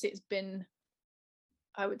way that obviously it's been,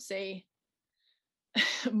 I would say,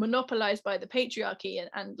 monopolized by the patriarchy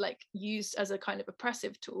and like used as a kind of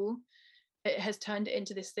oppressive tool, it has turned it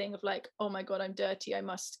into this thing of like, oh my God, I'm dirty, I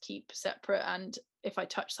must keep separate, and if I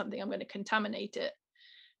touch something, I'm going to contaminate it.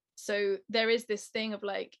 So there is this thing of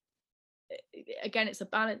like, again, it's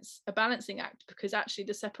a balancing act, because actually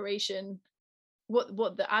the separation,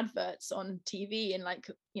 what the adverts on TV and like,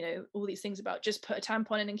 you know, all these things about just put a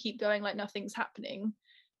tampon in and keep going like nothing's happening,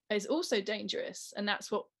 is also dangerous. And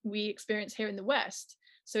that's what we experience here in the West.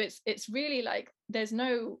 So it's really like there's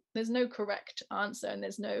no correct answer, and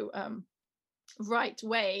there's no right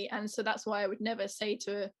way. And so that's why I would never say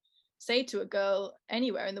to a girl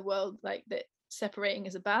anywhere in the world like that separating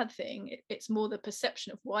is a bad thing. It's more the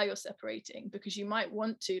perception of why you're separating, because you might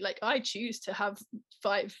want to, like, I choose to have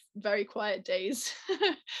 5 very quiet days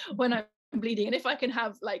when I'm bleeding, and if I can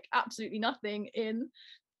have like absolutely nothing in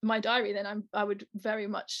my diary, then I would very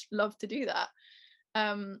much love to do that.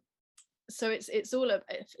 So it's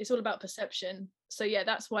all about perception. So yeah,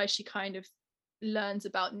 that's why she kind of learns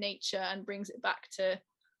about nature and brings it back to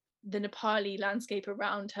the Nepali landscape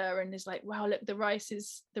around her, and is like, wow, look, the rice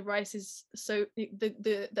is so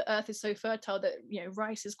the earth is so fertile that, you know,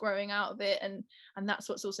 rice is growing out of it, and that's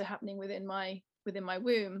what's also happening within my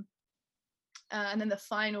womb. And then the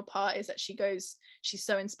final part is that she's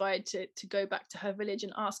so inspired to go back to her village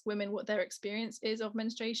and ask women what their experience is of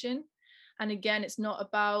menstruation. And again, it's not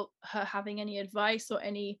about her having any advice or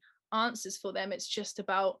any answers for them. It's just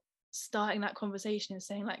about starting that conversation and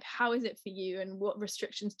saying like, how is it for you, and what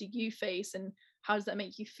restrictions do you face, and how does that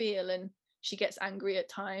make you feel? And she gets angry at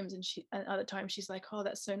times, and other times she's like, oh,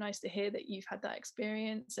 that's so nice to hear that you've had that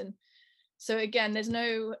experience. And so again, there's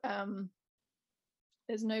no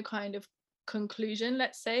kind of conclusion,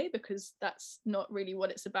 let's say, because that's not really what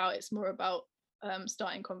it's about. It's more about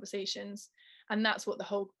starting conversations, and that's what the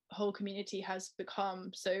whole community has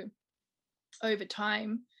become. So over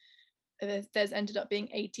time, there's ended up being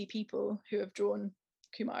 80 people who have drawn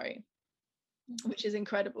Kumari, which is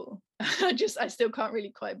incredible. I still can't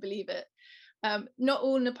really quite believe it. Not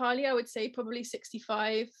all Nepali, I would say probably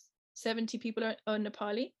 65, 70 people are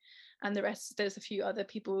Nepali, and the rest, there's a few other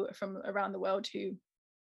people from around the world who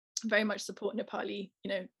very much support Nepali, you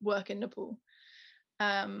know, work in Nepal.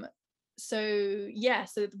 So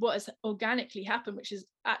what has organically happened, which is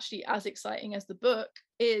actually as exciting as the book,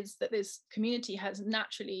 is that this community has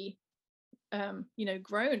naturally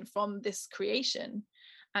grown from this creation.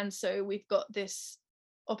 And so we've got this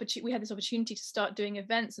opportunity, we had this opportunity to start doing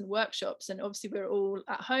events and workshops, and obviously we're all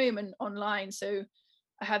at home and online. So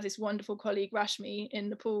I have this wonderful colleague Rashmi in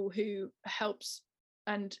Nepal who helps,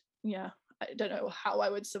 and I don't know how I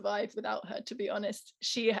would survive without her, to be honest.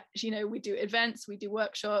 She we do events, we do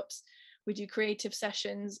workshops, we do creative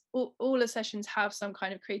sessions. All the sessions have some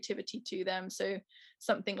kind of creativity to them. So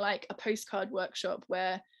something like a postcard workshop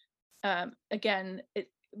where again,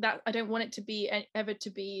 that I don't want it to be ever to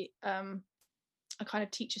be a kind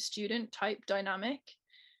of teacher-student type dynamic.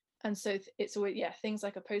 And so it's always things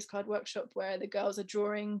like a postcard workshop where the girls are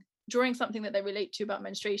drawing something that they relate to about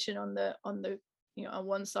menstruation on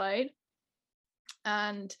one side,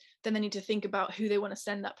 and then they need to think about who they want to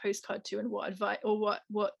send that postcard to, and what advice, or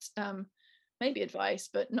what maybe advice,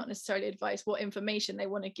 but not necessarily advice, what information they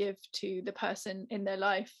want to give to the person in their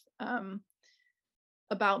life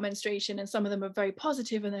about menstruation. And some of them are very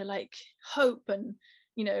positive and they're like hope, and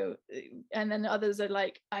and then others are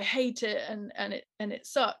like I hate it and it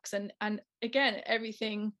sucks, and again,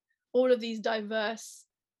 everything, all of these diverse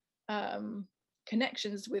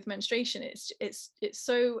connections with menstruation. It's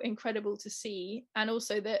so incredible to see. And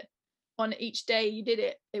also that on each day you did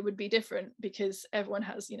it, it would be different, because everyone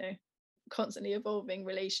has constantly evolving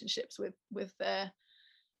relationships with their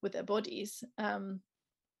bodies.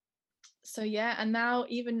 So and now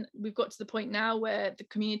even we've got to the point now where the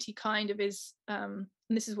community kind of is and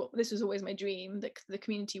this was always my dream, that the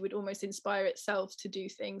community would almost inspire itself to do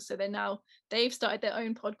things. So they've started their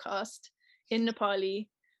own podcast in Nepali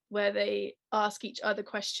where they ask each other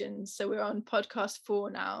questions. So we're on podcast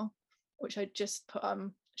 4 now, which I just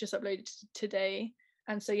uploaded today.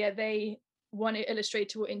 And so one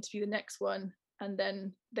illustrator will interview the next one, and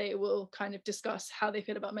then they will kind of discuss how they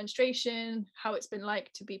feel about menstruation, how it's been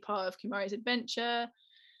like to be part of Kumari's adventure,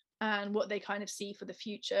 and what they kind of see for the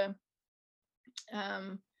future.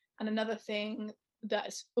 And another thing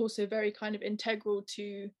that's also very kind of integral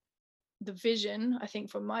to the vision, I think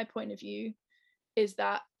from my point of view, is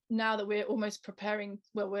that now that we're almost preparing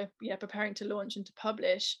to launch and to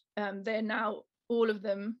publish, they're now, all of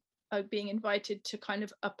them are being invited to kind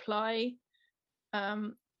of apply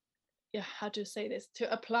how to say this,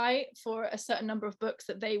 to apply for a certain number of books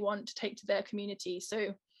that they want to take to their community.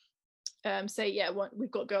 So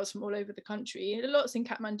we've got girls from all over the country, lots in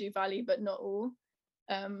Kathmandu Valley, but not all.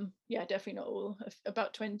 Definitely not all,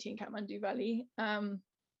 about 20 in Kathmandu Valley.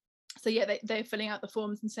 They're filling out the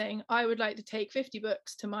forms and saying, I would like to take 50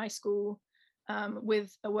 books to my school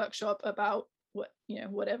with a workshop about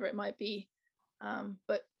whatever it might be.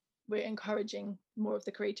 But we're encouraging more of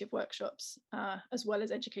the creative workshops as well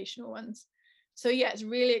as educational ones. So it's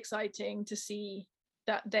really exciting to see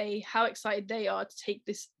that how excited they are to take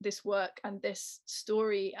this work and this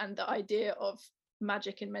story and the idea of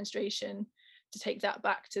magic in menstruation, to take that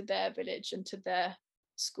back to their village and to their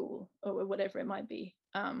school or whatever it might be.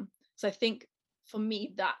 So I think for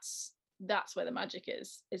me that's where the magic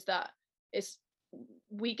is that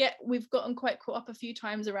we've gotten quite caught up a few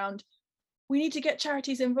times around, we need to get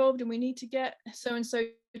charities involved and we need to get so and so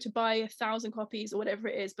to buy 1,000 copies or whatever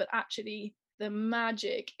it is. But actually the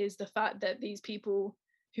magic is the fact that these people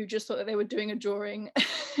who just thought that they were doing a drawing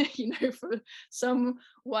for some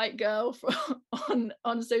white girl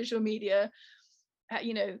on social media,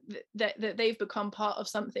 that they've become part of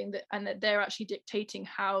something and that they're actually dictating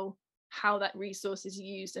how that resource is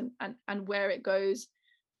used and where it goes.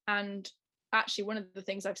 And actually one of the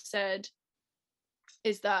things I've said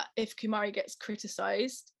is that if Kumari gets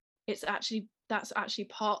criticized, that's actually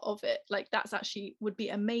part of it. Like that's actually would be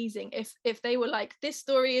amazing if they were like, this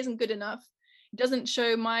story isn't good enough, it doesn't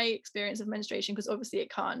show my experience of menstruation, because obviously it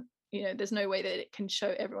can't, there's no way that it can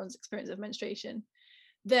show everyone's experience of menstruation.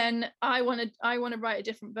 Then I want to write a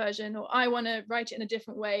different version, or I want to write it in a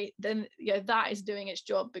different way. Then that is doing its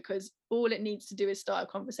job, because all it needs to do is start a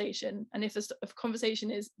conversation. And if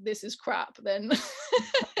conversation is this is crap, then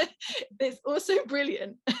it's also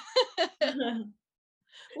brilliant.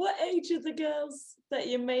 What age are the girls that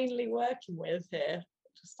you're mainly working with here?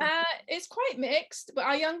 It's quite mixed, but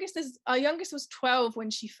our youngest was 12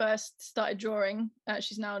 when she first started drawing.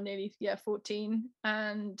 She's now nearly 14,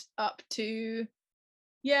 and up to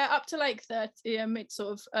like 30, mid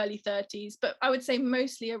sort of early 30s, but I would say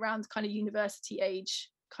mostly around kind of university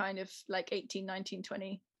age, kind of like 18, 19,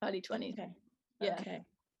 20, early 20s. Okay. Yeah. Okay.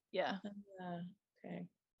 Yeah. Okay.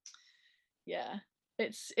 Yeah.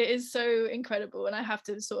 it is so incredible, and I have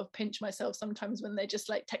to sort of pinch myself sometimes when they're just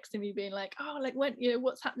like texting me being like, oh, like when, you know,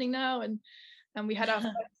 what's happening now. And we had our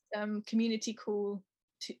first community call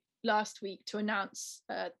last week to announce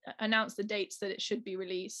the dates that it should be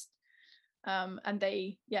released, and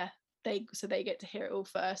they get to hear it all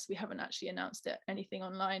first. We haven't actually announced anything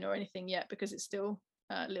online or anything yet because it's still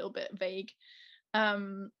a little bit vague,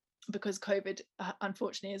 because COVID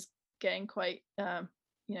unfortunately is getting quite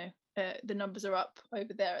the numbers are up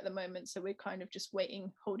over there at the moment, so we're kind of just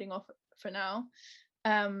holding off for now.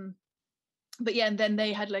 But yeah, and then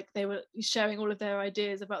they were sharing all of their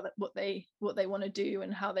ideas about what they want to do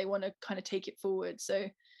and how they want to kind of take it forward. So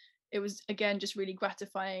it was, again, just really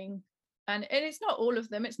gratifying. And it's not all of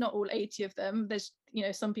them, it's not all 80 of them. There's, you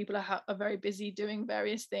know, some people are very busy doing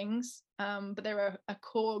various things, but there are a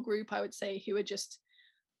core group, I would say, who are just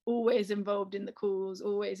always involved in the calls,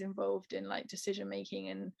 always involved in like decision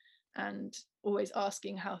making, and always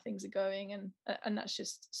asking how things are going, and that's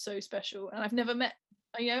just so special. And I've never met,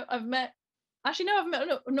 you know, I've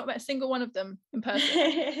not met a single one of them in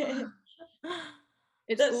person.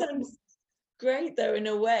 That sounds great though, in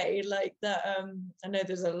a way, like that. I know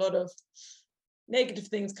there's a lot of negative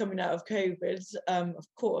things coming out of COVID, of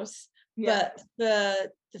course, but the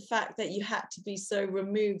fact that you had to be so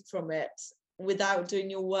removed from it without doing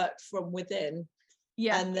your work from within,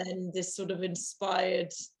 and then this sort of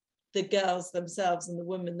inspired the girls themselves and the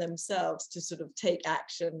women themselves to sort of take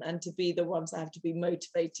action and to be the ones that have to be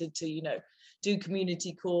motivated to, you know, do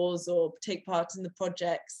community calls or take part in the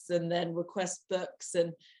projects and then request books.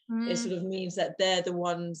 And it sort of means that they're the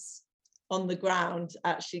ones on the ground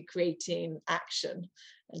actually creating action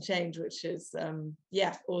and change, which is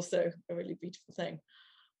also a really beautiful thing.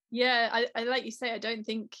 I like you say, I don't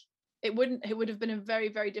think it would have been a very,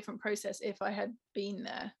 very different process if I had been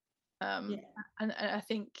there. And I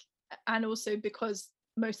think, and also because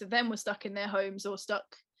most of them were stuck in their homes or stuck,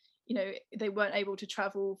 you know, they weren't able to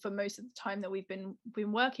travel for most of the time that we've been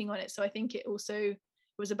working on it. So I think it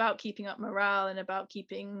was about keeping up morale and about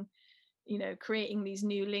keeping, you know, creating these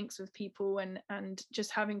new links with people and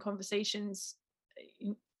just having conversations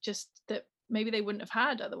just that maybe they wouldn't have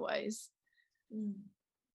had otherwise.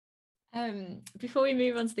 Before we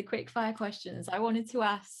move on to the quick fire questions, I wanted to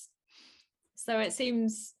ask, so it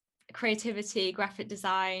seems creativity, graphic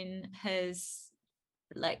design has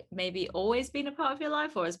like maybe always been a part of your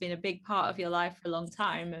life, or has been a big part of your life for a long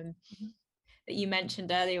time, and that you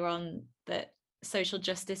mentioned earlier on that social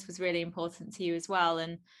justice was really important to you as well,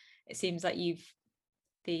 and it seems like you've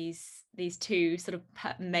these two sort of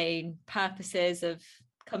main purposes have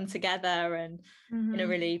come together and in a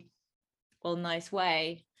really nice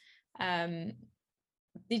way.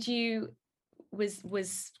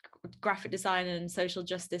 Was graphic design and social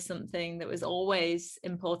justice something that was always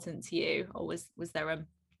important to you, or was there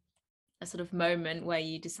a sort of moment where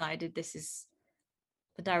you decided this is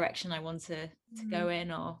the direction I want to go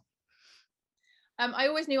in? Or I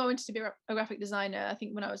always knew I wanted to be a graphic designer. I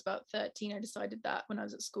think when I was about 13 I decided that when I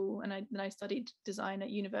was at school, and then I studied design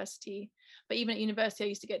at university. But even at university I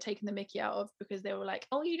used to get taken the mickey out of, because they were like,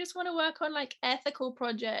 oh, you just want to work on like ethical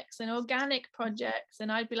projects and organic projects,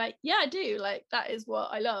 and I'd be like, yeah, I do, like that is what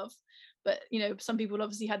I love. But you know, some people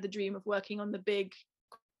obviously had the dream of working on the big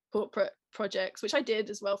corporate projects, which I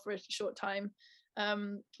did as well for a short time,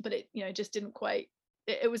 but it, you know, just didn't quite,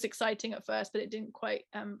 it was exciting at first, but it didn't quite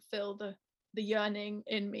fill the yearning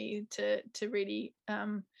in me to really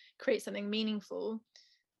create something meaningful.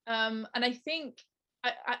 And I think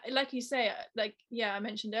I like you say, like, I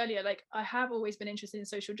mentioned earlier, like I have always been interested in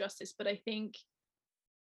social justice, but I think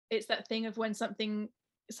it's that thing of when something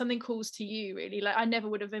calls to you, really. Like I never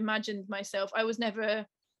would have imagined myself, I was never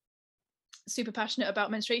super passionate about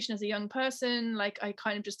menstruation as a young person. Like I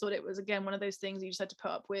kind of just thought it was, again, one of those things you just had to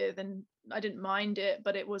put up with, and I didn't mind it,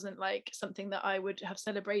 but it wasn't like something that I would have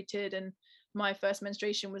celebrated. And my first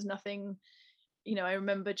menstruation was nothing, you know, I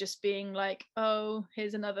remember just being like, oh,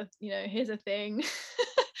 here's another, you know, here's a thing.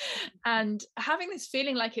 And having this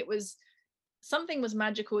feeling like it was something was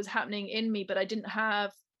magical was happening in me, but I didn't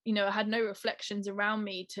have, you know, I had no reflections around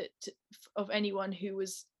me to of anyone who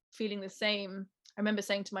was feeling the same. I remember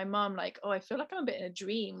saying to my mom, like, oh, I feel like I'm a bit in a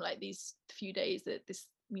dream, like these few days that this,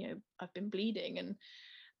 you know, I've been bleeding,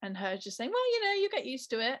 and her just saying, well, you know, you get used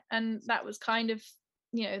to it. And that was kind of,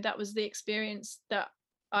 you know, that was the experience that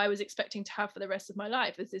I was expecting to have for the rest of my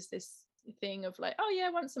life, is this thing of like, oh yeah,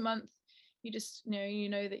 once a month you just, you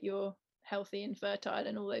know that you're healthy and fertile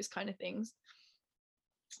and all those kind of things.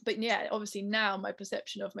 But yeah, obviously now my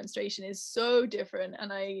perception of menstruation is so different,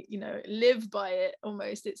 and I, you know, live by it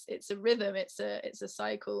almost. It's a rhythm, it's a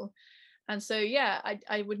cycle. And so yeah,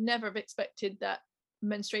 I would never have expected that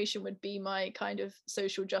menstruation would be my kind of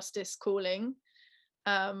social justice calling,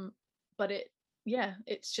 but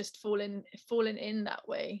it's just fallen in that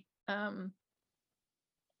way. And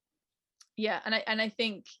I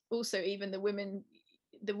think also even the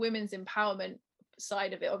women's empowerment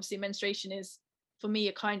side of it, obviously menstruation is for me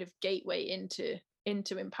a kind of gateway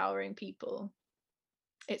into empowering people.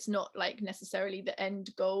 It's not like necessarily the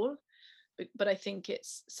end goal, but I think it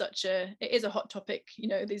is a hot topic. You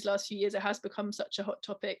know, these last few years it has become such a hot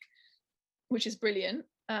topic, which is brilliant.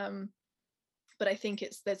 But I think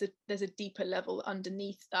there's a deeper level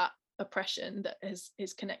underneath that oppression that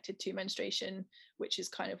is connected to menstruation, which is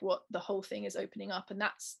kind of what the whole thing is opening up, and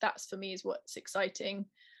that's for me is what's exciting.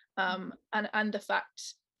 And the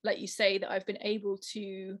fact, like you say, that I've been able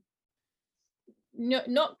to,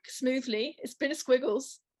 not smoothly, it's been a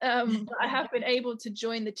squiggles, but I have been able to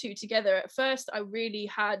join the two together. At first I really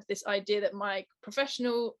had this idea that my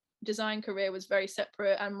professional design career was very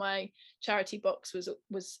separate and my charity box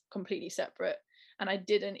was completely separate, and I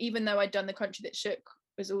didn't, even though I'd done The Country That Shook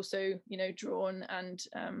was also, you know, drawn and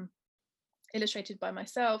illustrated by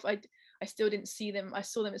myself, I still didn't see them. I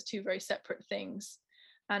saw them as two very separate things.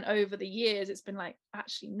 And over the years it's been like,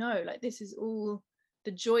 actually no, like this is all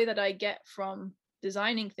the joy that I get from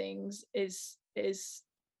designing things is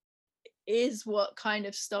what kind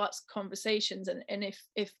of starts conversations. And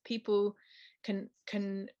if people can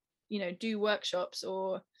you know, do workshops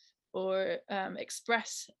or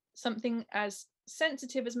express something as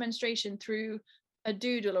sensitive as menstruation through a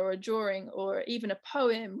doodle or a drawing or even a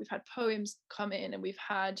poem. We've had poems come in, and we've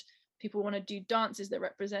had people want to do dances that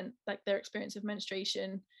represent like their experience of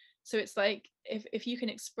menstruation. So it's like if you can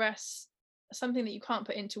express something that you can't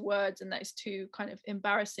put into words and that is too kind of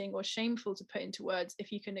embarrassing or shameful to put into words,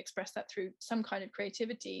 if you can express that through some kind of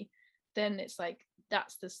creativity, then it's like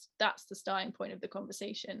that's the starting point of the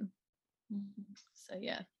conversation. So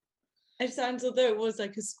yeah, it sounds, although it was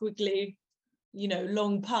like a squiggly, you know,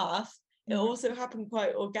 long path, it also happened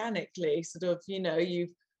quite organically, sort of, you know, you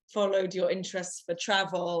followed your interests for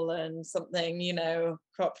travel and something, you know,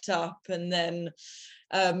 cropped up, and then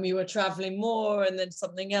you were traveling more, and then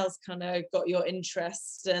something else kind of got your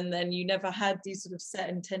interest, and then you never had these sort of set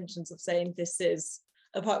intentions of saying this is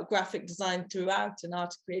about graphic design throughout and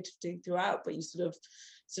art creativity throughout, but you sort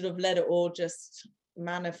of let it all just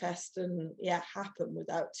manifest and happen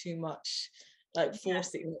without too much like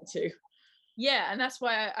forcing it to. Yeah, and that's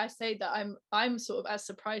why I say that I'm sort of as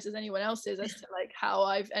surprised as anyone else is as to like how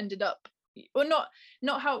I've ended up, or not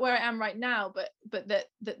how where I am right now, but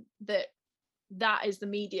that is the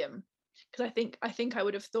medium. Because I think I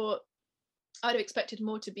would have thought I'd have expected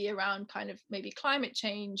more to be around kind of maybe climate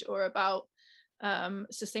change or about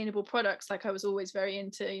sustainable products. Like I was always very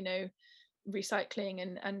into, you know,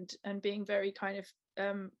 recycling and being very kind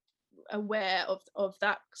of aware of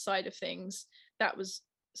that side of things. That was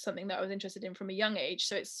something that I was interested in from a young age.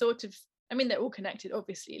 So it's sort of, I mean, they're all connected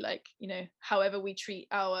obviously, like, you know, however we treat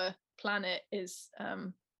our planet is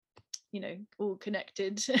you know, all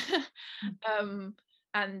connected.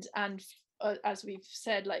 And as we've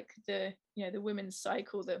said, like the, you know, the women's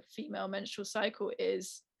cycle, the female menstrual cycle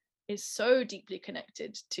is so deeply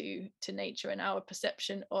connected to nature and our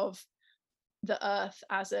perception of the earth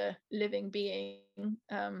as a living being,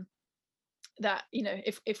 that, you know,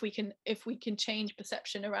 if we can change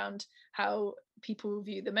perception around how people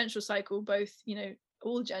view the menstrual cycle, both, you know,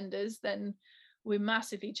 all genders, then we're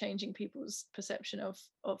massively changing people's perception of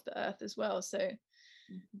the earth as well. So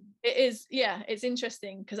it is, it's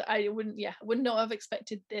interesting, because I would not have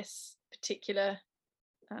expected this particular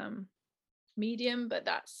medium, but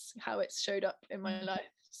that's how it's showed up in my life.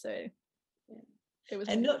 So it was,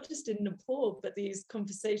 and not just in Nepal, but these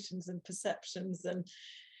conversations and perceptions and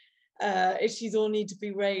issues all need to be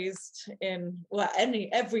raised in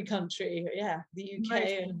every country, the UK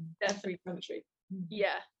and every country.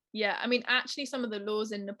 I mean, actually some of the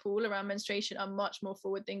laws in Nepal around menstruation are much more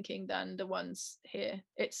forward thinking than the ones here.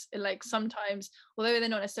 It's like sometimes, although they're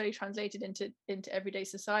not necessarily translated into everyday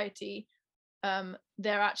society,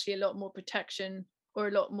 they're actually a lot more protection or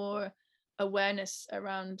a lot more awareness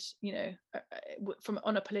around, you know, from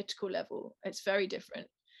on a political level. It's very different.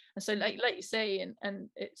 And so like you say, and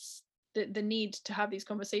it's the need to have these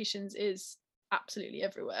conversations is absolutely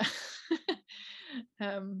everywhere.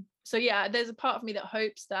 So there's a part of me that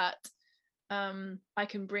hopes that I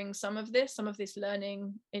can bring some of this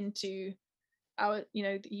learning into our, you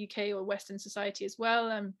know, the UK or Western society as well.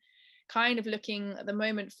 I'm kind of looking at the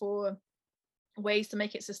moment for ways to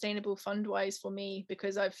make it sustainable fund wise for me,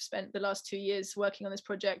 because I've spent the last 2 years working on this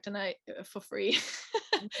project and for free.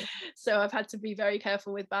 So I've had to be very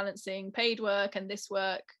careful with balancing paid work and this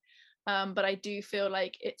work. but I do feel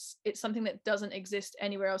like it's something that doesn't exist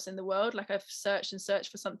anywhere else in the world. Like I've searched and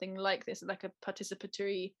searched for something like this, like a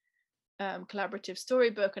participatory collaborative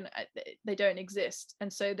storybook, and they don't exist.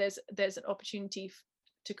 And so there's an opportunity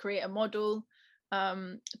to create a model,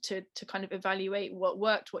 to kind of evaluate what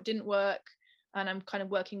worked, what didn't work. And I'm kind of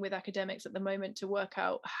working with academics at the moment to work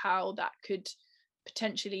out how that could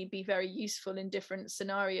potentially be very useful in different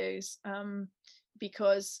scenarios,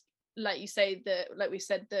 because like you say, like we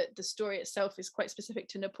said, the story itself is quite specific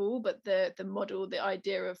to Nepal, but the model, the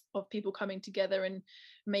idea of people coming together and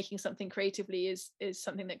making something creatively is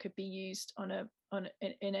something that could be used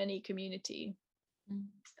in any community.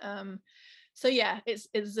 So yeah, it's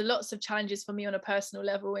lots of challenges for me on a personal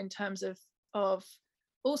level, in terms of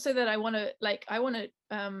also that I want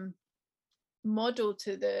to model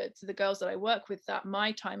to the girls that I work with that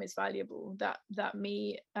my time is valuable, that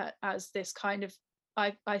me as this kind of,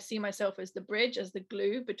 I see myself as the bridge, as the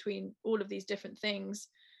glue between all of these different things,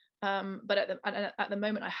 but at the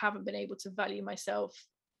moment I haven't been able to value myself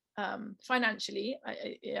financially.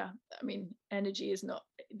 I mean, energy is not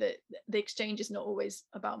the exchange is not always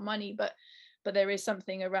about money, but there is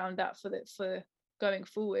something around that for going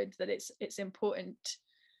forward, that it's important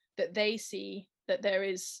that they see that there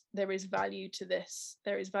is value to this,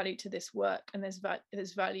 there is value to this work, and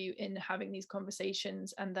there's value in having these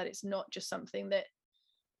conversations, and that it's not just something that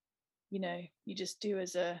you just do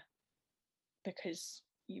because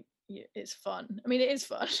you it's fun. I mean, it is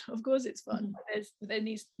fun. Of course it's fun. There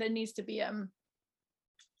needs to be there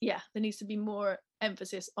needs to be more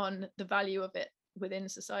emphasis on the value of it within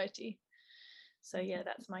society. So yeah,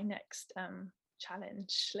 that's my next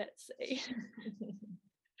challenge, let's say.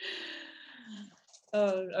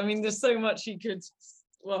 Oh, I mean, there's so much we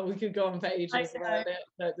could go on for ages about it,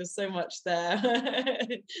 but there's so much there.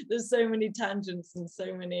 There's so many tangents and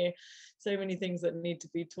so many things that need to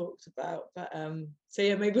be talked about, but so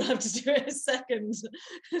yeah, maybe we'll have to do a second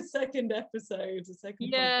episode,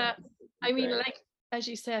 yeah podcast. I mean, like as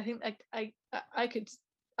you say, I think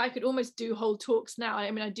I could almost do whole talks now. I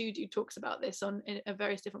mean, I do talks about this on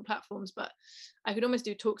various different platforms, but I could almost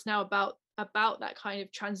do talks now about that kind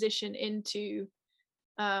of transition into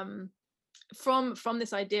from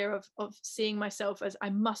this idea of seeing myself as I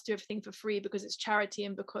must do everything for free because it's charity,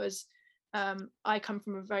 and because I come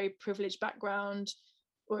from a very privileged background,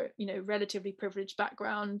 or relatively privileged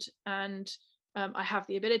background, and I have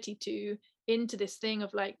the ability to, into this thing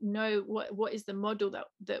of like, no, what is the model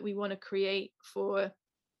that we want to create for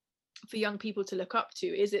young people to look up to?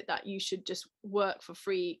 Is it that you should just work for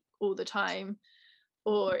free all the time,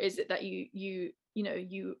 or is it that you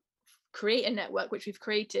create a network, which we've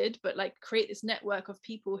created, but like create this network of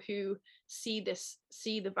people who see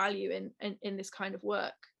the value in this kind of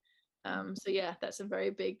work? So yeah, that's a very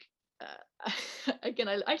big again,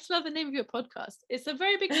 I just love the name of your podcast. It's a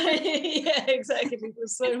very big yeah, exactly.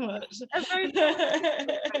 There's so much. A very big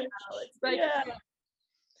right now. It's like, yeah.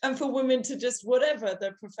 And for women to just, whatever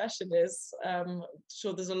their profession is,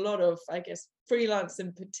 sure there's a lot of, I guess, freelance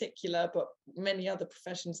in particular, but many other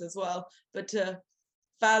professions as well, but to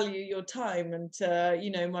value your time and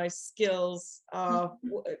to, my skills are,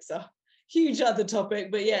 it's a huge other topic,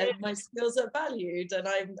 but yeah, my skills are valued, and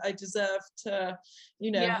I deserve to,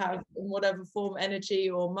 have in whatever form, energy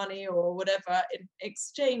or money or whatever, in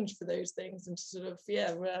exchange for those things, and to sort of,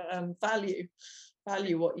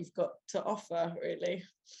 value what you've got to offer, really.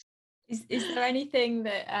 Is there anything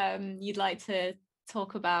that you'd like to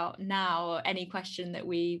talk about now, or any question that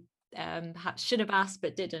we perhaps should have asked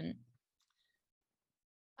but didn't?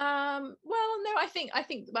 Well, no, I think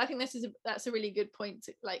that's a really good point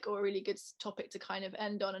to, or a really good topic to kind of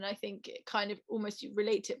end on, and I think it kind of almost you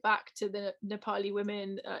relate it back to the Nepali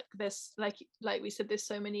women. There's like we said, there's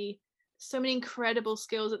so many incredible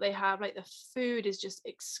skills that they have. Like the food is just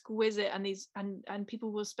exquisite, and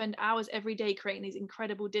people will spend hours every day creating these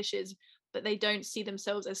incredible dishes, but they don't see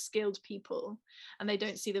themselves as skilled people, and they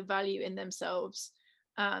don't see the value in themselves.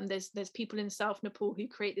 There's people in South Nepal who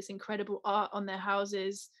create this incredible art on their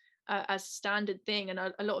houses as standard thing, and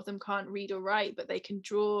a lot of them can't read or write, but they can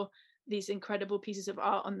draw these incredible pieces of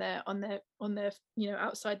art on their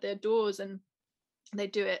outside their doors, and they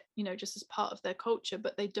do it just as part of their culture,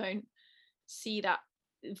 but they don't see that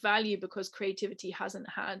value because creativity hasn't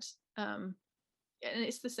had and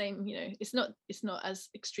it's the same, it's not as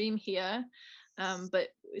extreme here, but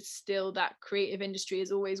it's still that creative industry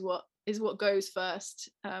is always what goes first.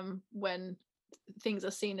 When things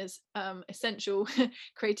are seen as essential,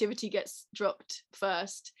 creativity gets dropped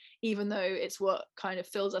first, even though it's what kind of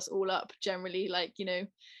fills us all up generally. Like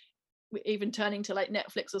even turning to like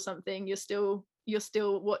Netflix or something, you're still you're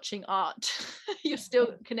still watching art. You're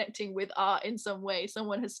still connecting with art in some way.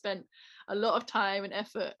 Someone has spent a lot of time and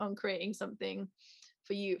effort on creating something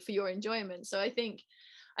for you, for your enjoyment. So I think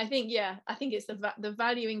yeah, I think it's the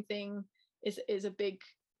valuing thing is a big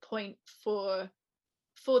point for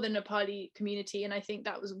the Nepali community. And I think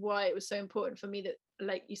that was why it was so important for me that,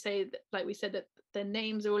 like you say, like we said, that the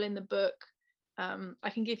names are all in the book. I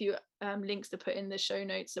can give you links to put in the show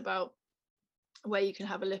notes about where you can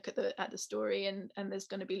have a look at the story, and there's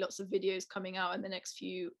going to be lots of videos coming out in the next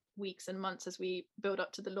few weeks and months as we build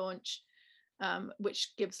up to the launch,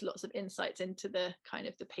 which gives lots of insights into the kind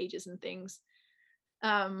of the pages and things.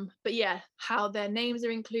 But yeah, how their names are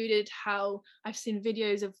included, how I've seen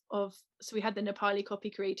videos of so we had the Nepali copy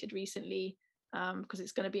created recently, because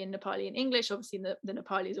it's going to be in Nepali and English. Obviously the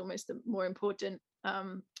Nepali is almost the more important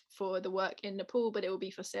for the work in Nepal, but it will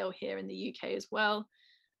be for sale here in the UK as well,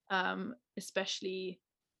 especially,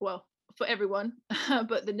 well, for everyone,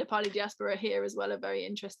 but the Nepali diaspora here as well are very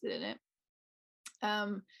interested in it.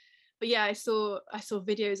 But yeah, I saw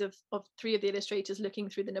videos of 3 of the illustrators looking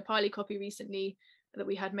through the Nepali copy recently that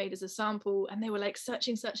we had made as a sample, and they were like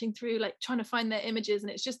searching through, like trying to find their images.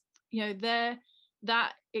 And it's just, you know,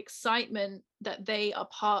 that excitement that they are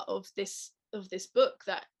part of this book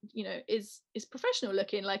that, you know, is professional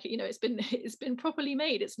looking, like, you know, it's been properly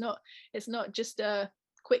made. It's not just a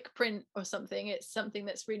quick print or something. It's something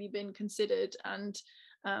that's really been considered, and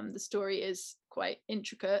the story is quite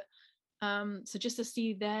intricate. So just to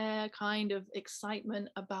see their kind of excitement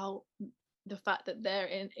about the fact that they're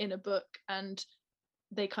in a book, and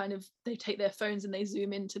they take their phones and they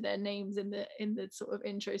zoom into their names in the sort of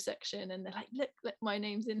intro section, and they're like, look, my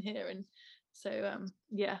name's in here. And so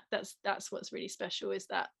yeah, that's what's really special, is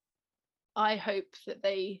that I hope that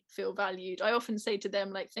they feel valued. I often say to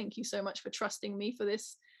them, like, thank you so much for trusting me for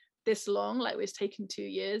this long. Like, it's taken 2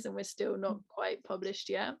 years and we're still not quite published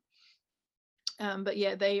yet. But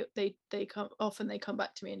yeah, they come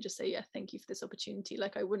back to me and just say, yeah, thank you for this opportunity.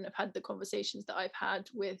 Like, I wouldn't have had the conversations that I've had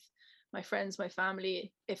with my friends, my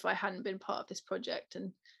family, if I hadn't been part of this project.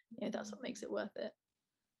 And yeah, that's what makes it worth it.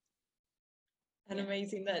 And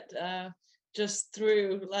amazing that just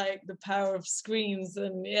through like the power of screens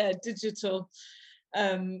and digital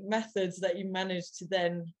methods, that you managed to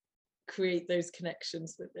then create those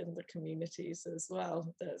connections within the communities as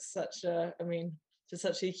well. That's such a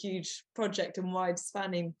huge project and wide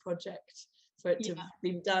spanning project for it to have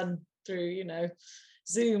been done through, you know,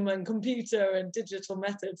 Zoom and computer and digital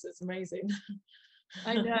methods. It's amazing.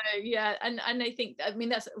 I know, yeah. And I think, I mean,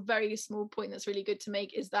 that's a very small point that's really good to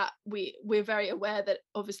make, is that we're very aware that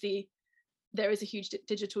obviously there is a huge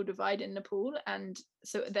digital divide in Nepal, and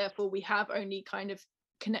so therefore we have only kind of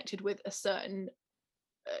connected with a certain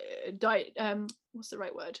what's the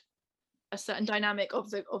right word, a certain dynamic of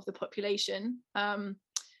the population.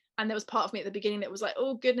 And there was part of me at the beginning that was like,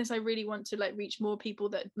 oh goodness, I really want to like reach more people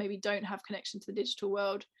that maybe don't have connection to the digital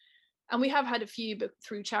world. And we have had a few, but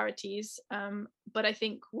through charities. But I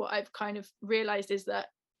think what I've kind of realized is that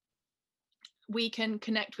we can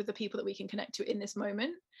connect with the people that we can connect to in this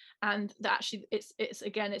moment, and that actually it's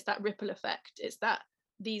that ripple effect. It's that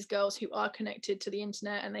these girls who are connected to the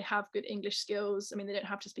internet and they have good English skills. I mean, they don't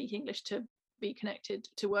have to speak English to be connected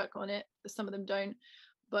to work on it. Some of them don't,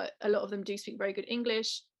 but a lot of them do speak very good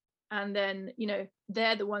English. And then, you know,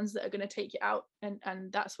 they're the ones that are going to take it out, and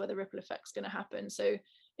that's where the ripple effect's going to happen. So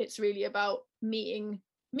it's really about meeting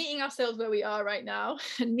ourselves where we are right now,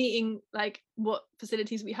 and meeting like what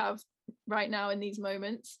facilities we have right now in these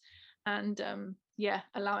moments, and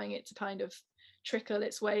allowing it to kind of trickle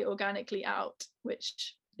its way organically out,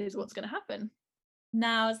 which is what's going to happen.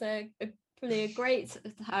 Now is probably a great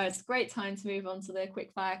time to move on to the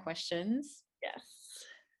quick fire questions. Yes.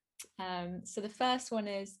 So the first one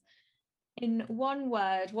is, in one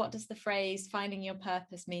word, what does the phrase finding your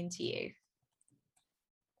purpose mean to you?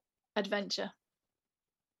 Adventure.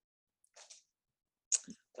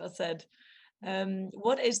 Well said.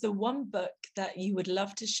 What is the one book that you would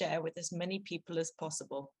love to share with as many people as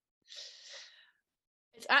possible?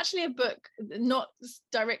 It's actually a book not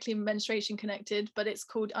directly menstruation connected, but it's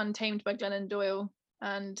called Untamed by Glennon Doyle,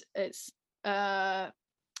 and it's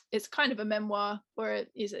kind of a memoir, or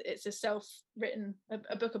it's a self-written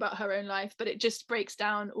a book about her own life, but it just breaks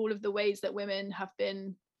down all of the ways that women have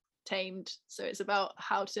been tamed. So it's about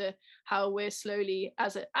how we're slowly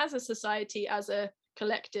as a society, as a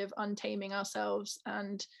collective, untaming ourselves,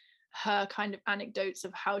 and her kind of anecdotes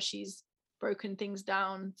of how she's broken things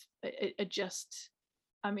down. It just,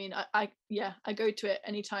 I mean, I go to it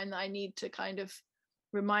anytime that I need to kind of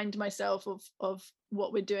remind myself of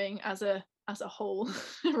what we're doing as a whole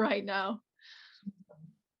right now.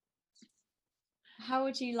 how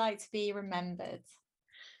would you like to be remembered?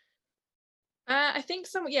 I think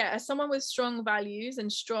as someone with strong values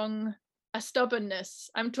and a stubbornness.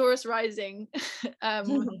 I'm Taurus rising.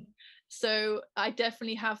 So I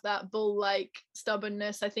definitely have that bull-like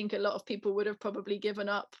stubbornness. I think a lot of people would have probably given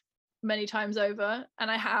up many times over,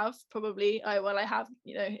 and I have probably. I have,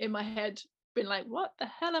 in my head been like, what the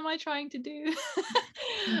hell am I trying to do?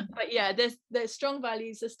 But yeah, there's strong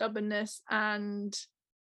values, there's stubbornness, and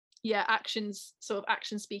actions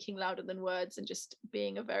speaking louder than words, and just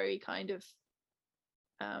being a very kind of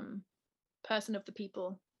person of the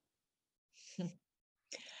people.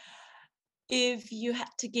 If you had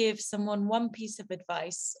to give someone one piece of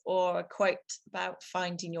advice or a quote about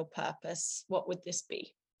finding your purpose, what would this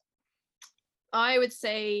be? I would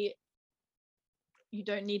say you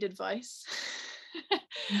don't need advice.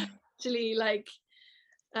 Actually, you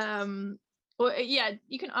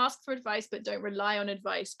can ask for advice, but don't rely on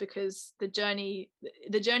advice, because the journey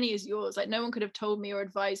is yours. Like, no one could have told me or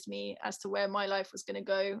advised me as to where my life was going to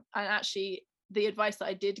go. And actually, the advice that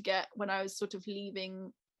I did get when I was sort of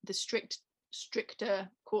leaving the stricter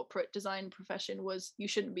corporate design profession was, you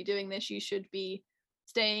shouldn't be doing this. You should be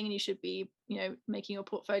staying, and you should be, making your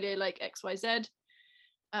portfolio like XYZ.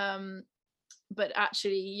 But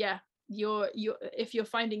actually, if you're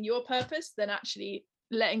finding your purpose, then actually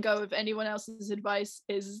letting go of anyone else's advice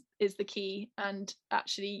is the key. And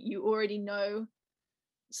actually, you already know,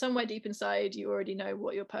 somewhere deep inside, you already know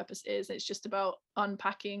what your purpose is. It's just about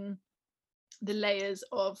unpacking the layers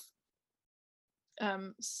of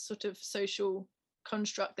sort of social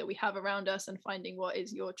construct that we have around us, and finding what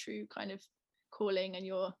is your true kind of calling and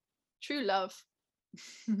your true love.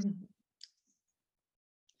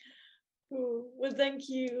 Cool. Well, thank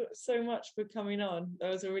you so much for coming on.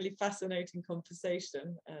 That was a really fascinating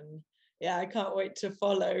conversation, and I can't wait to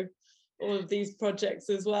follow all of these projects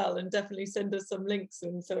as well, and definitely send us some links,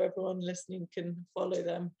 and so everyone listening can follow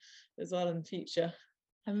them as well in the future.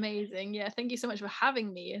 Amazing. Thank you so much for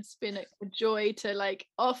having me. It's been a joy to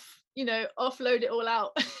offload it all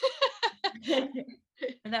out.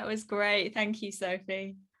 That was great. Thank you,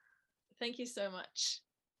 Sophie. Thank you so much.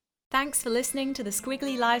 Thanks for listening to the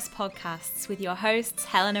Squiggly Lives podcasts with your hosts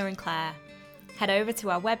Helena and Claire. Head over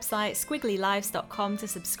to our website squigglylives.com to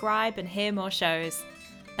subscribe and hear more shows.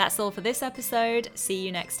 That's all for this episode. See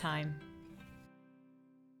you next time.